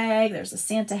little tag, there's a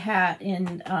Santa hat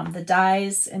in the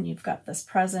dies, and you've got this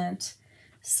present.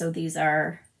 So these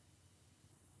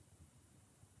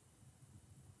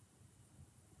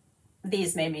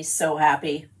made me so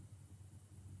happy.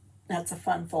 That's a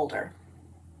fun folder.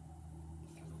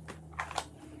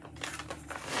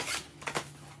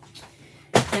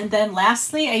 And then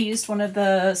lastly, I used one of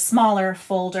the smaller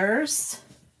folders.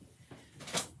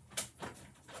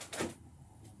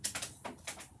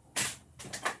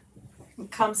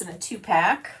 It comes in a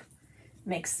 2-pack,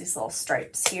 makes these little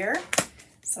stripes here.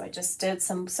 So I just did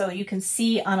some, so you can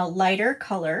see on a lighter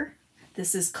color,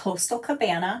 this is Coastal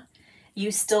Cabana.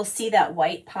 You still see that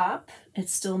white pop. It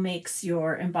still makes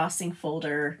your embossing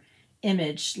folder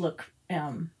image look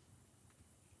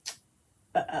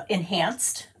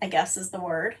enhanced, I guess is the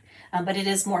word. But it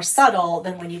is more subtle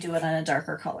than when you do it on a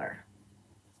darker color.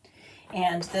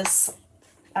 And this,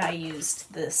 I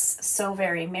used this So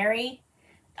Very Merry,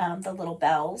 the little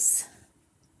bells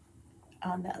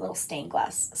on that little stained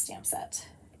glass stamp set.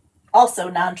 Also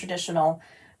non-traditional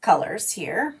colors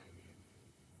here.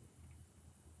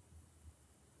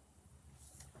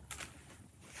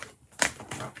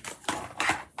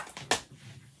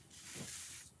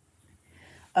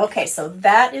 Okay, so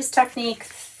that is technique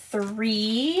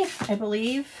 3, I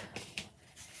believe,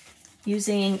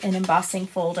 using an embossing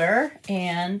folder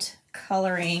and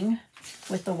coloring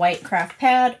with the white craft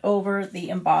pad over the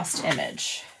embossed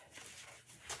image.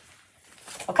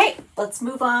 Okay, let's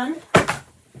move on.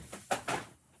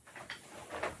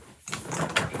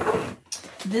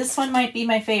 This one might be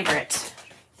my favorite.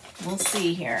 We'll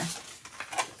see here.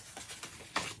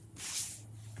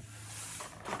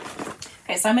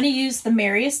 Okay, so I'm going to use the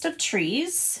Merriest of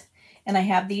Trees, and I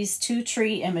have these 2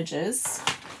 tree images.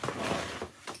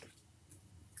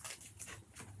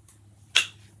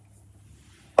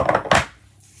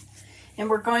 And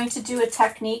we're going to do a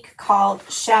technique called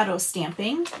shadow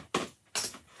stamping.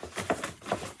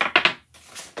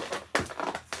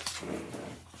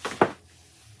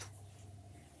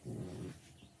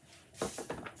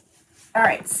 All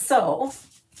right, so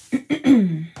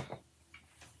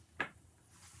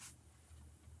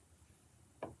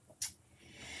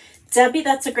Debbie,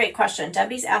 that's a great question.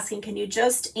 Debbie's asking, can you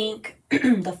just ink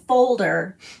the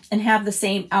folder and have the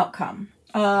same outcome?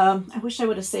 I wish I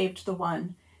would have saved the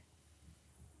one.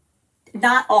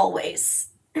 Not always.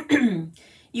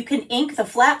 You can ink the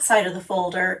flat side of the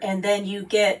folder and then you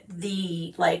get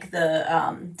the, like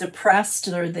the depressed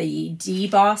or the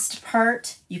debossed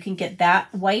part. You can get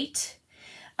that white.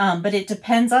 But it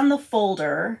depends on the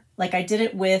folder. Like I did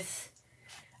it with,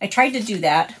 I tried to do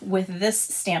that with this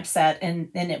stamp set and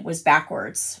it was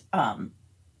backwards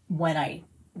when I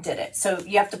did it. So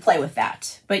you have to play with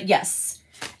that. But yes,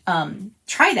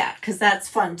 try that because that's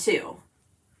fun too.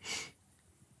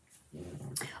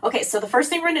 Okay, so the first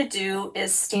thing we're going to do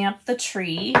is stamp the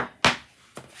tree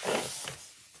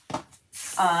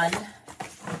on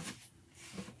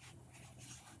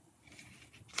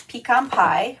pecan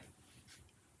pie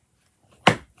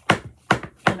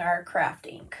in our craft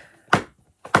ink.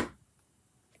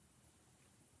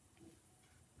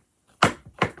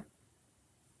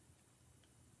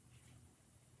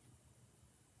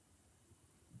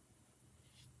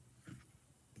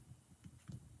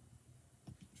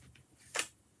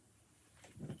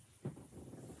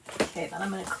 Okay, then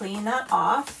I'm going to clean that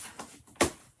off.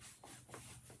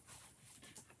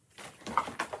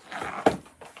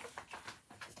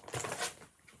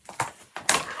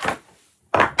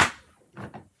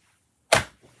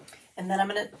 And then I'm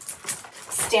going to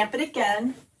stamp it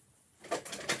again,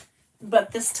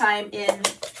 but this time in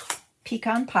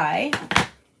pecan pie.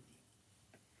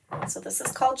 So this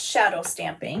is called shadow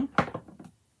stamping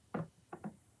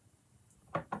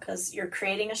because you're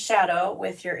creating a shadow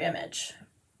with your image.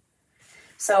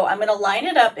 So I'm going to line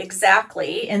it up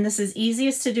exactly, and this is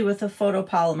easiest to do with a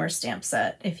photopolymer stamp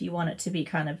set if you want it to be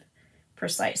kind of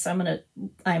precise. So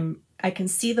I can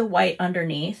see the white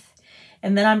underneath,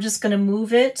 and then I'm just going to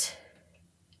move it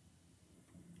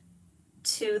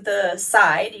to the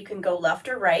side. You can go left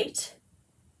or right,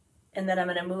 and then I'm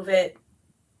going to move it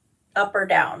up or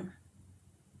down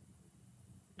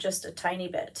just a tiny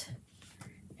bit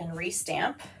and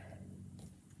restamp.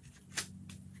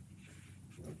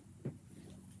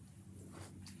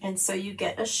 And so you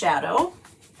get a shadow.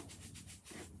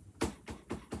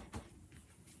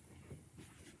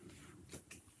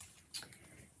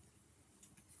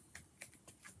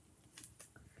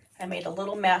 I made a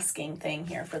little masking thing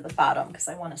here for the bottom because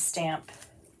I want to stamp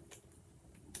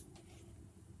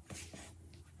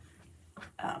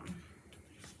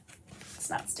it's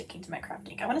not sticking to my craft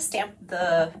ink. I want to stamp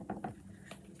the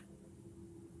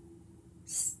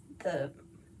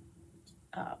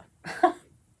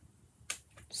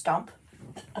stump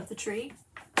of the tree.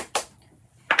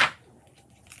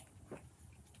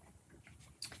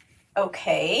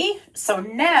 Okay, so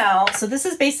now, this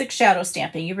is basic shadow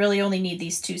stamping. You really only need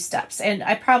these 2 steps. And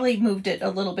I probably moved it a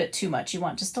little bit too much. You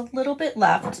want just a little bit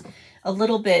left, a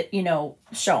little bit, you know,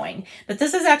 showing. But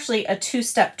this is actually a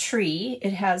 2-step tree.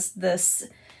 It has this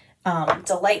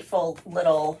delightful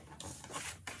little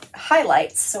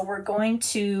highlights. So we're going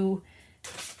to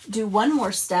do one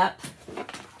more step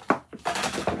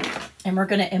and we're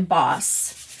going to emboss.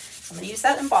 So I'm going to use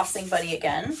that embossing buddy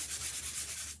again.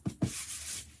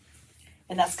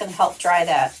 And that's going to help dry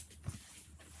that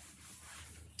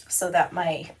so that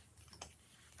my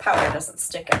powder doesn't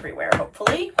stick everywhere,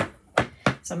 hopefully.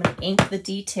 So I'm going to ink the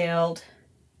detailed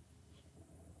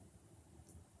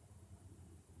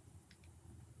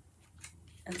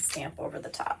and stamp over the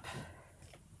top.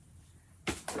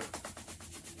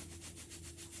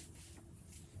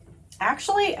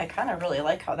 Actually, I kind of really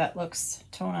like how that looks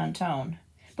tone on tone,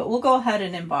 but we'll go ahead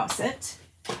and emboss it.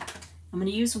 I'm going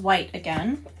to use white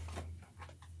again.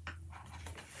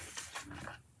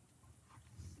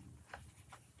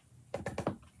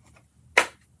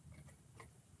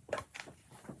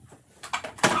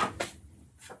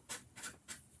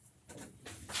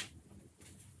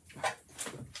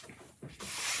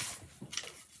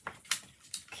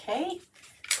 Okay.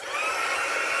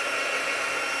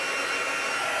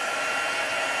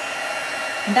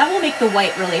 And that will make the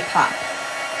white really pop.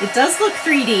 It does look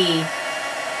 3D.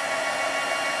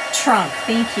 Trunk,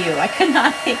 thank you. I could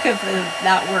not think of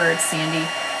that word, Sandy.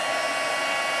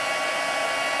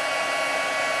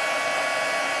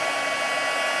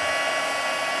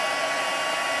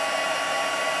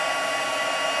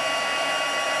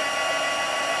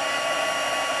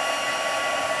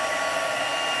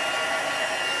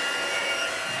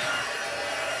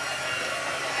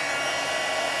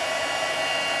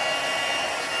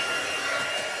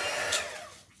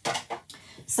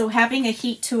 So having a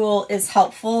heat tool is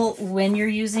helpful when you're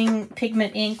using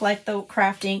pigment ink like the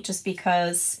craft ink, just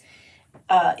because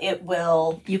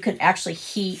you can actually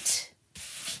heat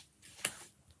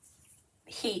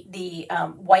the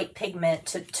white pigment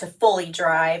to fully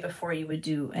dry before you would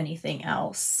do anything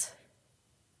else.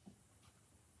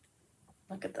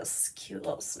 Look at this cute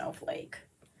little snowflake.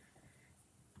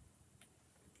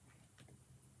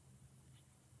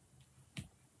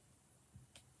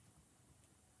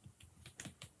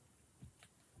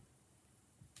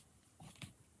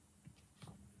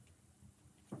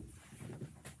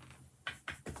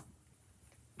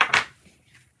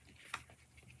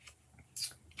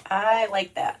 I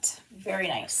like that. Very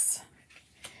nice.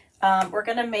 We're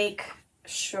going to make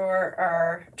sure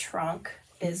our trunk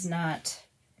is not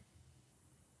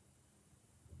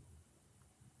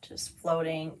just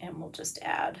floating, and we'll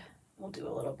do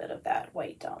a little bit of that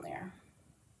white down there.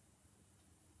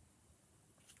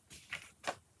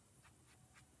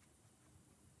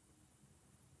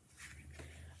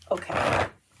 Okay,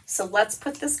 so let's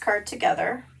put this card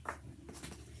together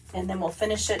and then we'll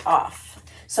finish it off.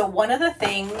 So one of the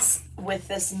things with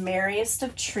this Merriest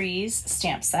of Trees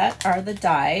stamp set are the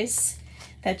dies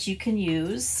that you can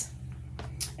use.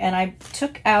 And I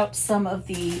took out some of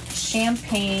the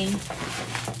champagne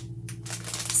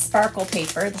sparkle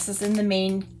paper. This is in the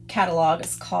main catalog.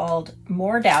 It's called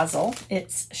More Dazzle.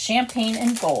 It's champagne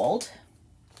and gold.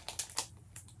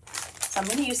 So I'm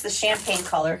going to use the champagne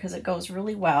color because it goes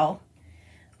really well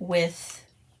with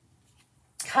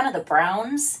kind of the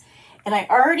browns. And I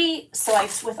already,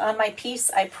 on my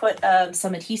piece, I put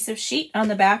some adhesive sheet on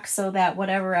the back so that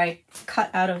whatever I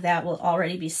cut out of that will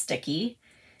already be sticky.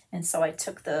 And so I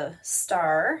took the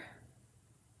star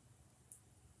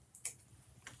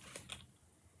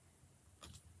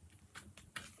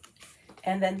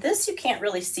and then this you can't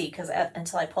really see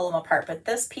until I pull them apart, but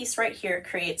this piece right here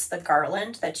creates the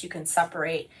garland that you can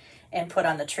separate and put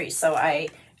on the tree. So I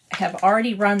have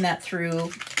already run that through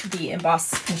the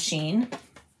emboss machine.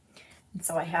 And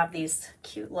so I have these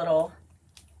cute little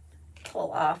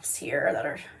pull-offs here that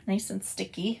are nice and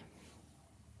sticky.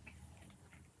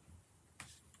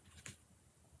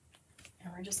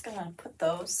 And we're just gonna put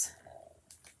those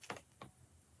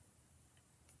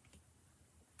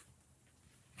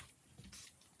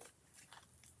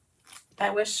I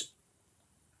wish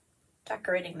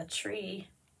decorating the tree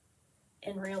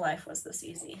in real life was this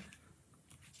easy.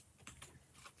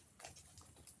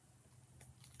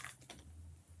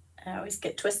 I always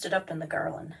get twisted up in the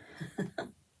garland.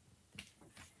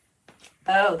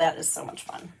 Oh, that is so much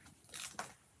fun.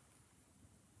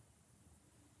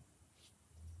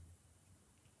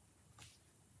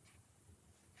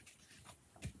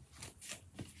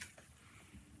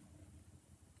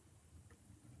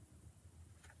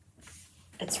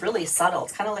 It's really subtle.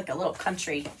 It's kind of like a little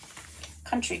country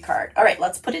card. All right,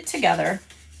 let's put it together.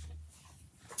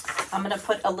 I'm going to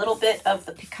put a little bit of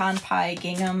the pecan pie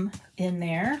gingham in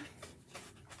there.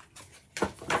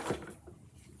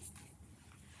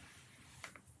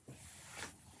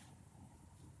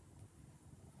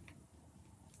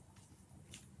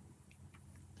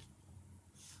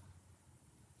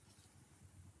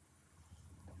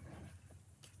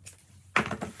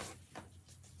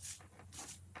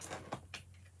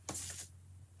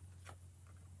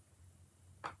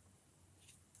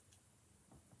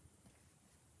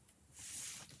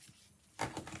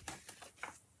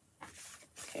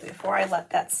 Before I let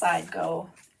that side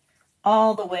go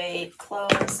all the way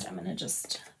closed, I'm going to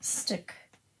just stick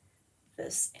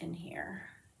this in here,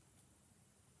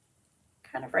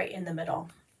 kind of right in the middle.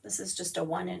 This is just a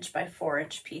 1 inch by 4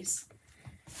 inch piece.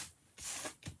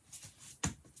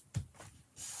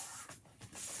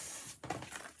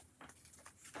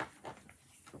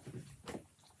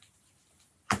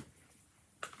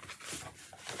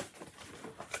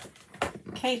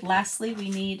 Okay, lastly,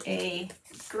 we need a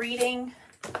greeting.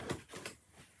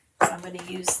 So I'm going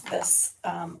to use this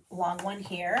long one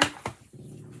here.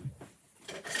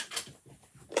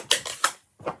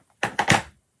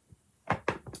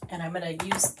 And I'm going to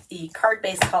use the card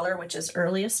base color, which is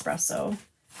Early Espresso.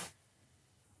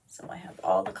 So I have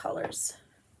all the colors.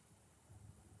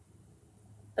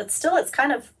 But still, it's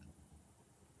kind of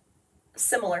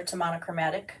similar to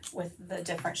monochromatic with the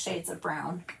different shades of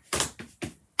brown.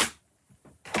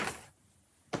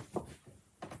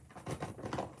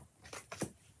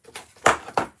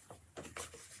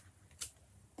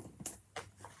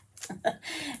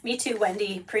 Me too,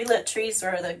 Wendy. Pre-lit trees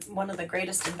are one of the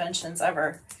greatest inventions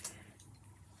ever.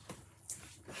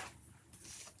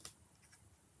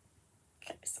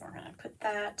 Okay, so we're going to put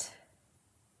that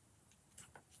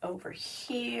over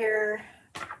here.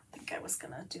 I think I was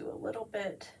going to do a little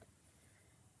bit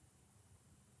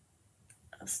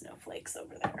of snowflakes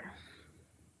over there.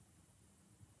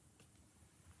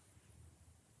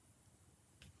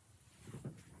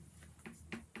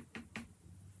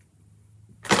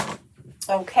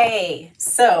 Okay,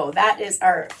 so that is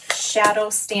our shadow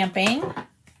stamping,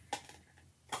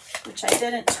 which I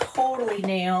didn't totally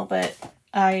nail, but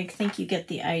I think you get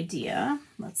the idea.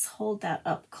 Let's hold that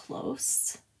up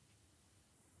close.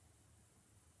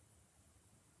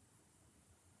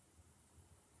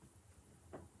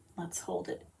 Let's hold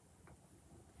it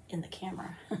in the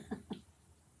camera.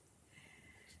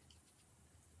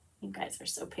 You guys are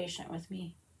so patient with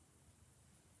me.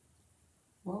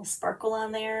 A little sparkle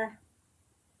on there.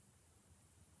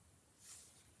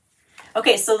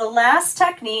 Okay, so the last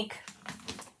technique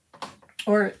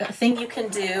or thing you can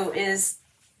do is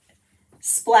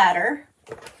splatter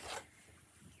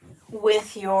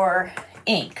with your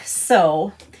ink.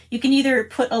 So you can either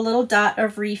put a little dot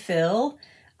of refill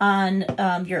on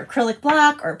your acrylic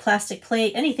block or plastic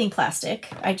plate, anything plastic.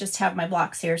 I just have my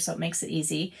blocks here, so it makes it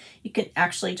easy. You can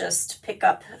actually just pick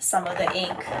up some of the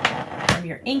ink from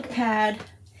your ink pad,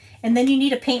 and then you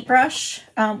need a paintbrush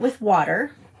with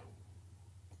water.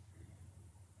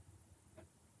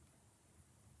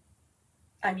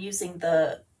 I'm using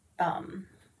the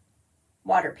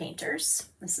water painters.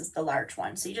 This is the large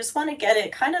one. So you just want to get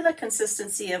it kind of the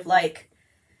consistency of like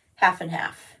half and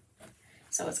half.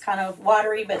 So it's kind of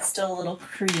watery, but still a little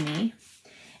creamy.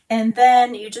 And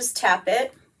then you just tap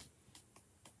it.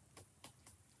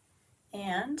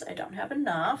 And I don't have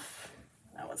enough.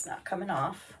 That was not coming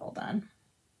off. Hold on.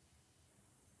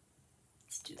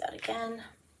 Let's do that again.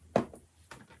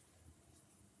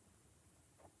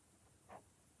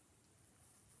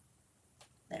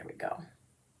 There we go.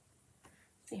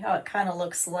 See how it kind of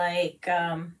looks like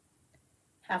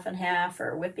half and half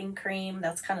or whipping cream?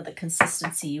 That's kind of the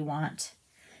consistency you want.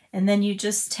 And then you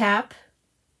just tap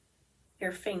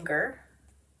your finger.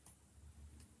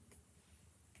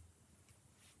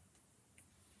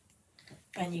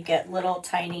 And you get little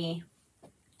tiny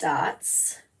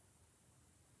dots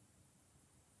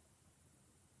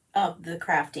of the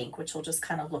craft ink, which will just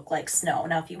kind of look like snow.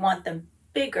 Now, if you want them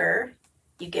bigger,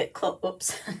 you get close.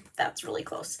 Oops, that's really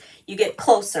close. You get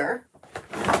closer.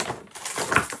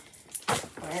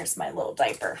 Where's my little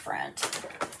diaper friend?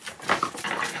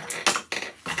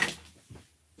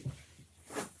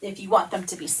 If you want them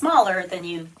to be smaller, then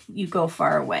you go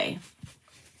far away.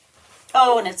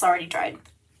 Oh, and it's already dried.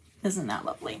 Isn't that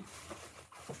lovely?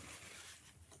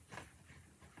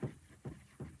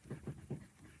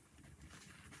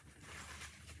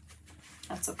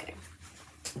 That's okay.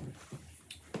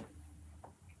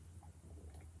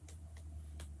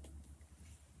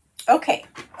 Okay,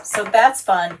 so that's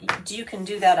fun. You can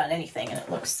do that on anything and it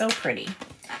looks so pretty.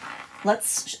 Let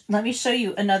me show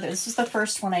you another. This is the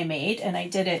first one I made, and I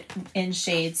did it in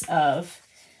shades of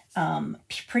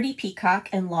Pretty Peacock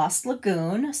and Lost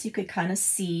Lagoon, so you could kind of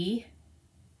see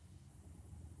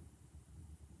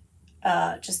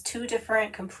just two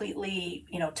different completely,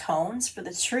 you know, tones for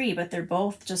the tree, but they're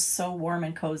both just so warm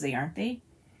and cozy, aren't they?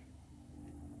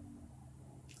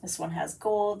 This one has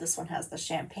gold, this one has the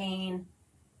champagne.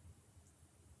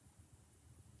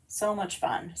 So much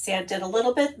fun. See, I did a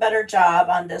little bit better job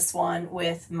on this one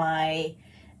with my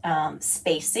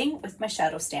spacing, with my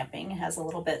shadow stamping. It has a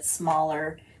little bit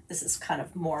smaller. This is kind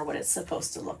of more what it's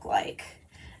supposed to look like.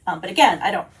 But again,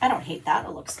 I don't hate that.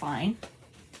 It looks fine.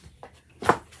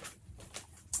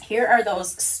 Here are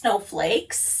those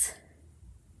snowflakes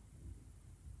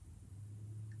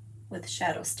with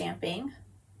shadow stamping.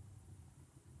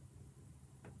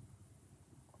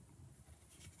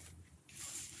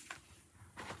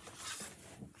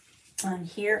 And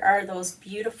here are those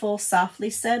beautiful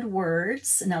softly said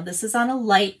words. Now this is on a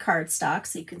light cardstock,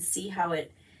 so you can see how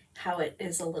it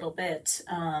is a little bit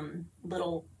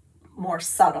little more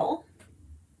subtle.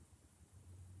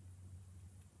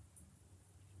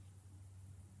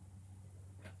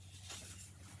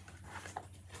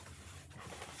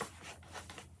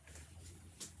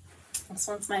 This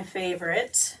one's my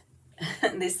favorite.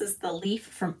 This is the leaf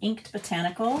from Inked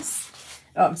Botanicals.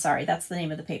 Oh, I'm sorry, that's the name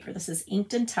of the paper. This is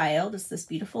Inked and Tiled. It's this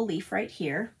beautiful leaf right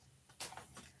here.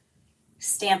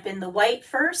 Stamp in the white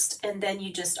first, and then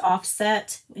you just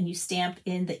offset and you stamp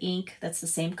in the ink that's the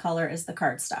same color as the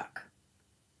cardstock.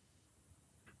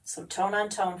 So tone on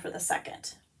tone for the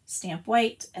second. Stamp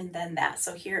white and then that.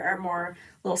 So here are more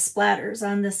little splatters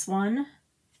on this one.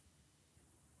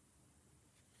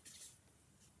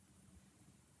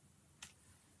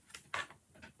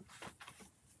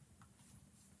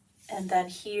 And then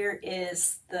here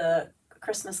is the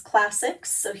Christmas Classics.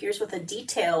 So here's with a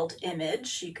detailed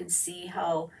image. You can see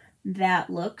how that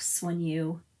looks when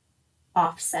you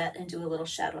offset and do a little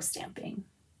shadow stamping.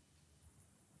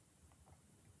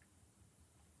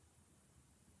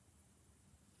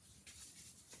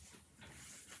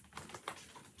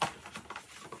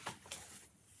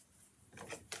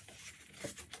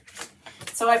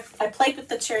 So I played with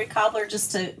the cherry cobbler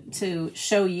just to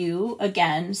show you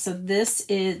again. So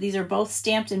these are both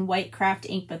stamped in white craft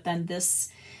ink, but then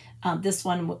this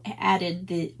one added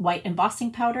the white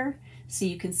embossing powder. So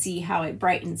you can see how it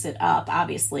brightens it up,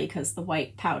 obviously, because the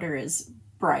white powder is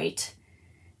bright.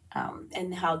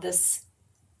 And how this,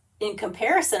 in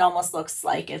comparison, almost looks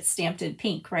like it's stamped in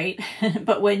pink, right?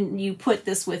 But when you put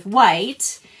this with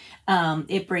white,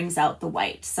 it brings out the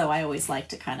white. So I always like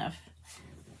to kind of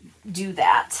do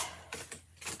that.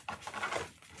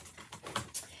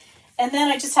 And then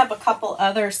I just have a couple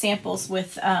other samples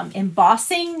with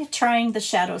embossing, trying the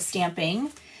shadow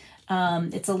stamping.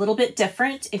 It's a little bit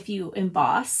different if you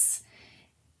emboss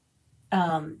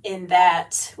in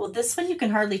that, well, this one you can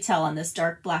hardly tell on this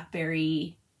dark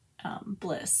blackberry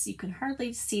bliss. You can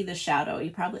hardly see the shadow.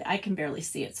 I can barely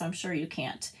see it, so I'm sure you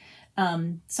can't.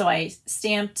 So I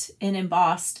stamped and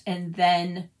embossed and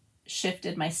then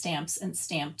shifted my stamps and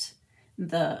stamped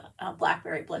the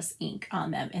Blackberry Bliss ink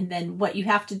on them. And then what you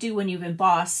have to do when you've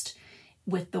embossed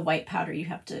with the white powder, you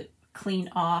have to clean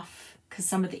off because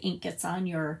some of the ink gets on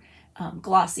your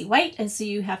glossy white, and so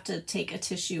you have to take a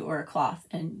tissue or a cloth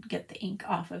and get the ink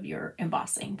off of your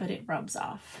embossing, but it rubs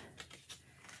off.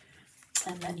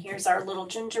 And then here's our little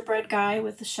gingerbread guy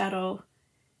with the shadow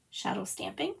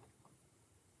stamping.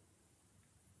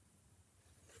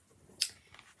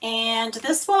 And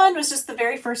this one was just the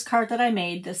very first card that I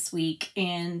made this week,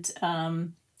 and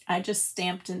I just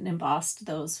stamped and embossed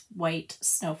those white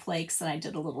snowflakes, and I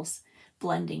did a little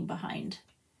blending behind.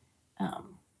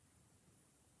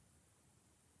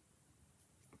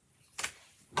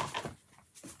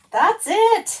 That's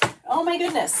it! Oh my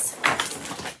goodness!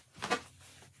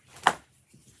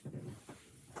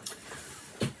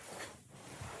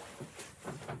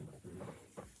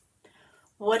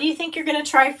 What do you think you're going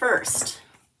to try first?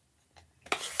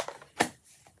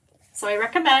 So I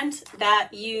recommend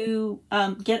that you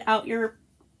get out your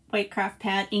white craft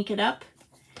pad, ink it up,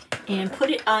 and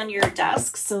put it on your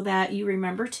desk so that you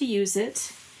remember to use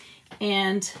it.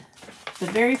 And the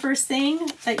very first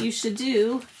thing that you should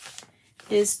do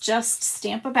is just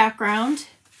stamp a background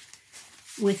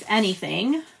with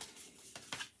anything.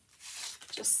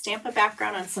 Just stamp a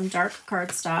background on some dark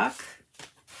cardstock.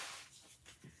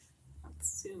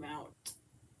 Let's zoom out.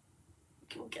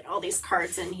 We'll get all these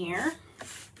cards in here.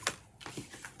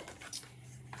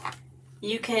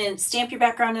 You can stamp your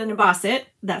background and emboss it.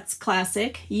 That's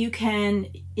classic. You can,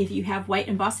 if you have white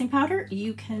embossing powder,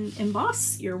 you can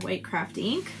emboss your white craft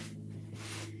ink.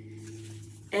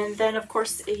 And then, of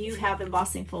course, you have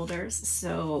embossing folders.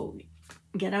 So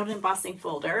get out an embossing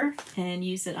folder and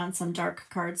use it on some dark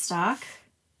cardstock.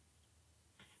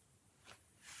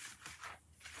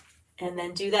 And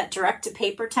then do that direct to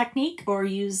paper technique, or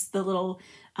use the little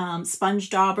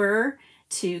sponge dauber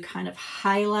to kind of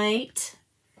highlight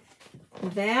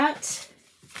that.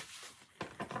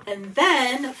 And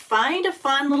then find a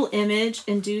fun little image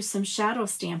and do some shadow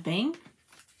stamping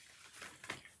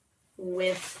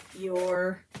with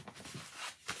your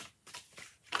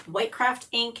white craft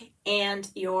ink and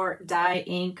your dye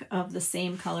ink of the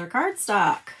same color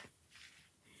cardstock.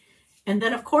 And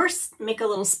then, of course, make a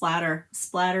little splatter.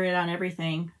 Splatter it on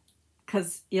everything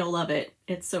because you'll love it.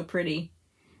 It's so pretty.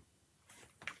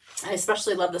 I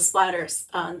especially love the splatters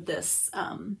on this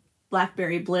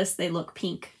Blackberry Bliss. They look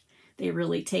pink. They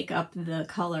really take up the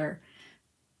color,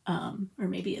 or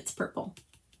maybe it's purple,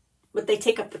 but they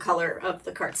take up the color of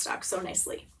the cardstock so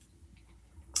nicely.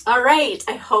 All right,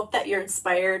 I hope that you're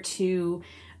inspired to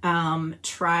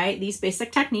try these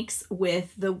basic techniques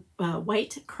with the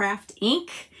white craft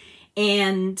ink,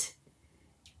 and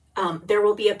there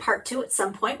will be a part 2 at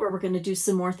some point where we're going to do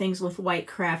some more things with white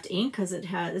craft ink because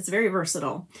it's very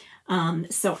versatile.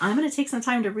 So I'm going to take some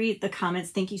time to read the comments.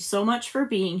 Thank you so much for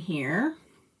being here.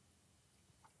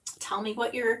 Tell me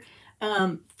what your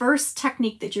first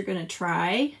technique that you're going to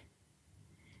try.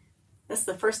 This is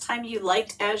the first time you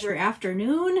liked Azure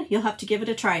Afternoon. You'll have to give it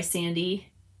a try, Sandy.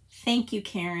 Thank you,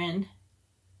 Karen.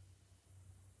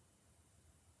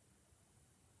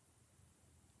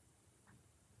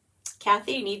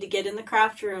 Kathy, you need to get in the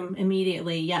craft room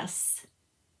immediately. Yes.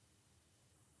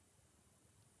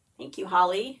 Thank you,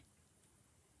 Holly.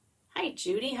 Hi,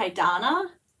 Judy. Hi, Donna.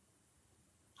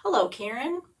 Hello,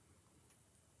 Karen.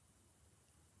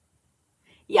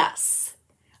 Yes.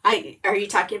 Are you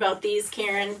talking about these,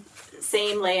 Karen?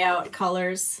 Same layout,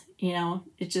 colors, you know,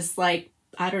 it's just like,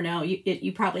 I don't know,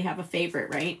 you probably have a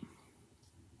favorite, right?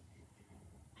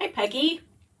 Hi, Peggy.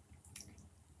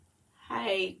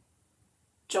 Hi,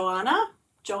 Johanna.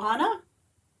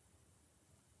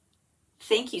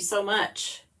 Thank you so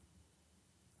much.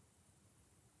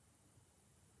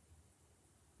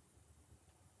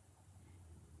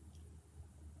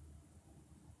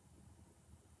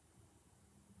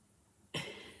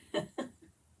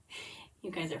 You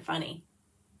guys are funny.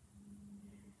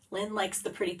 Lynn likes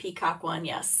the pretty peacock one,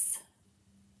 yes.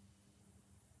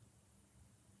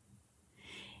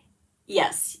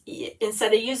 Yes,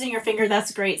 instead of using your finger,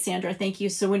 that's great, Sandra. Thank you.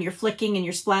 So when you're flicking and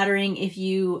you're splattering, if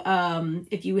you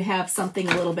have something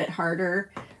a little bit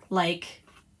harder, like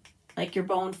your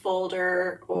bone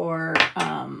folder or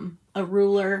a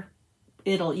ruler,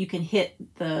 you can hit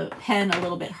the pen a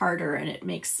little bit harder and it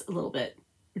makes a little bit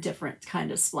different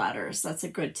kind of splatters. That's a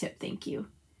good tip. Thank you.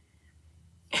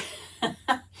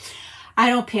 I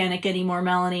don't panic anymore,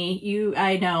 Melanie.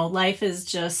 I know life is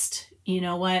just, you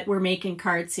know what? We're making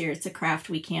cards here. It's a craft.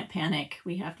 We can't panic.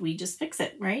 We just fix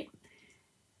it, right?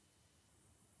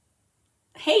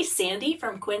 Hey, Sandy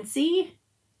from Quincy.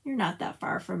 You're not that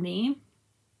far from me.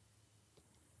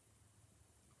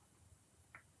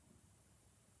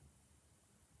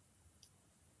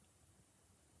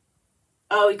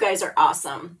 Oh, you guys are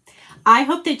awesome. I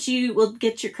hope that you will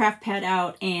get your craft pad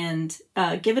out and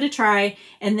give it a try,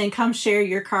 and then come share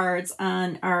your cards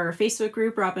on our Facebook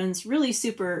group, Robin's Really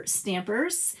Super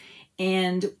Stampers,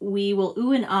 and we will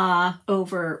ooh and ah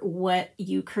over what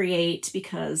you create,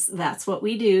 because that's what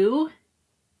we do.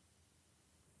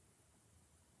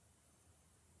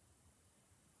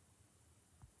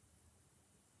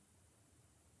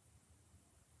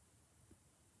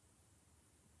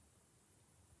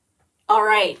 All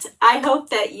right, I hope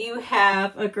that you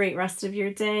have a great rest of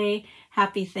your day.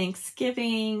 Happy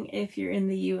Thanksgiving if you're in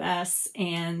the US.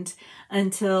 And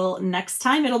until next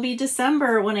time, it'll be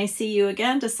December when I see you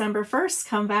again, December 1st.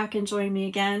 Come back and join me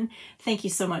again. Thank you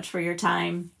so much for your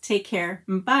time. Take care.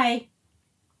 Bye.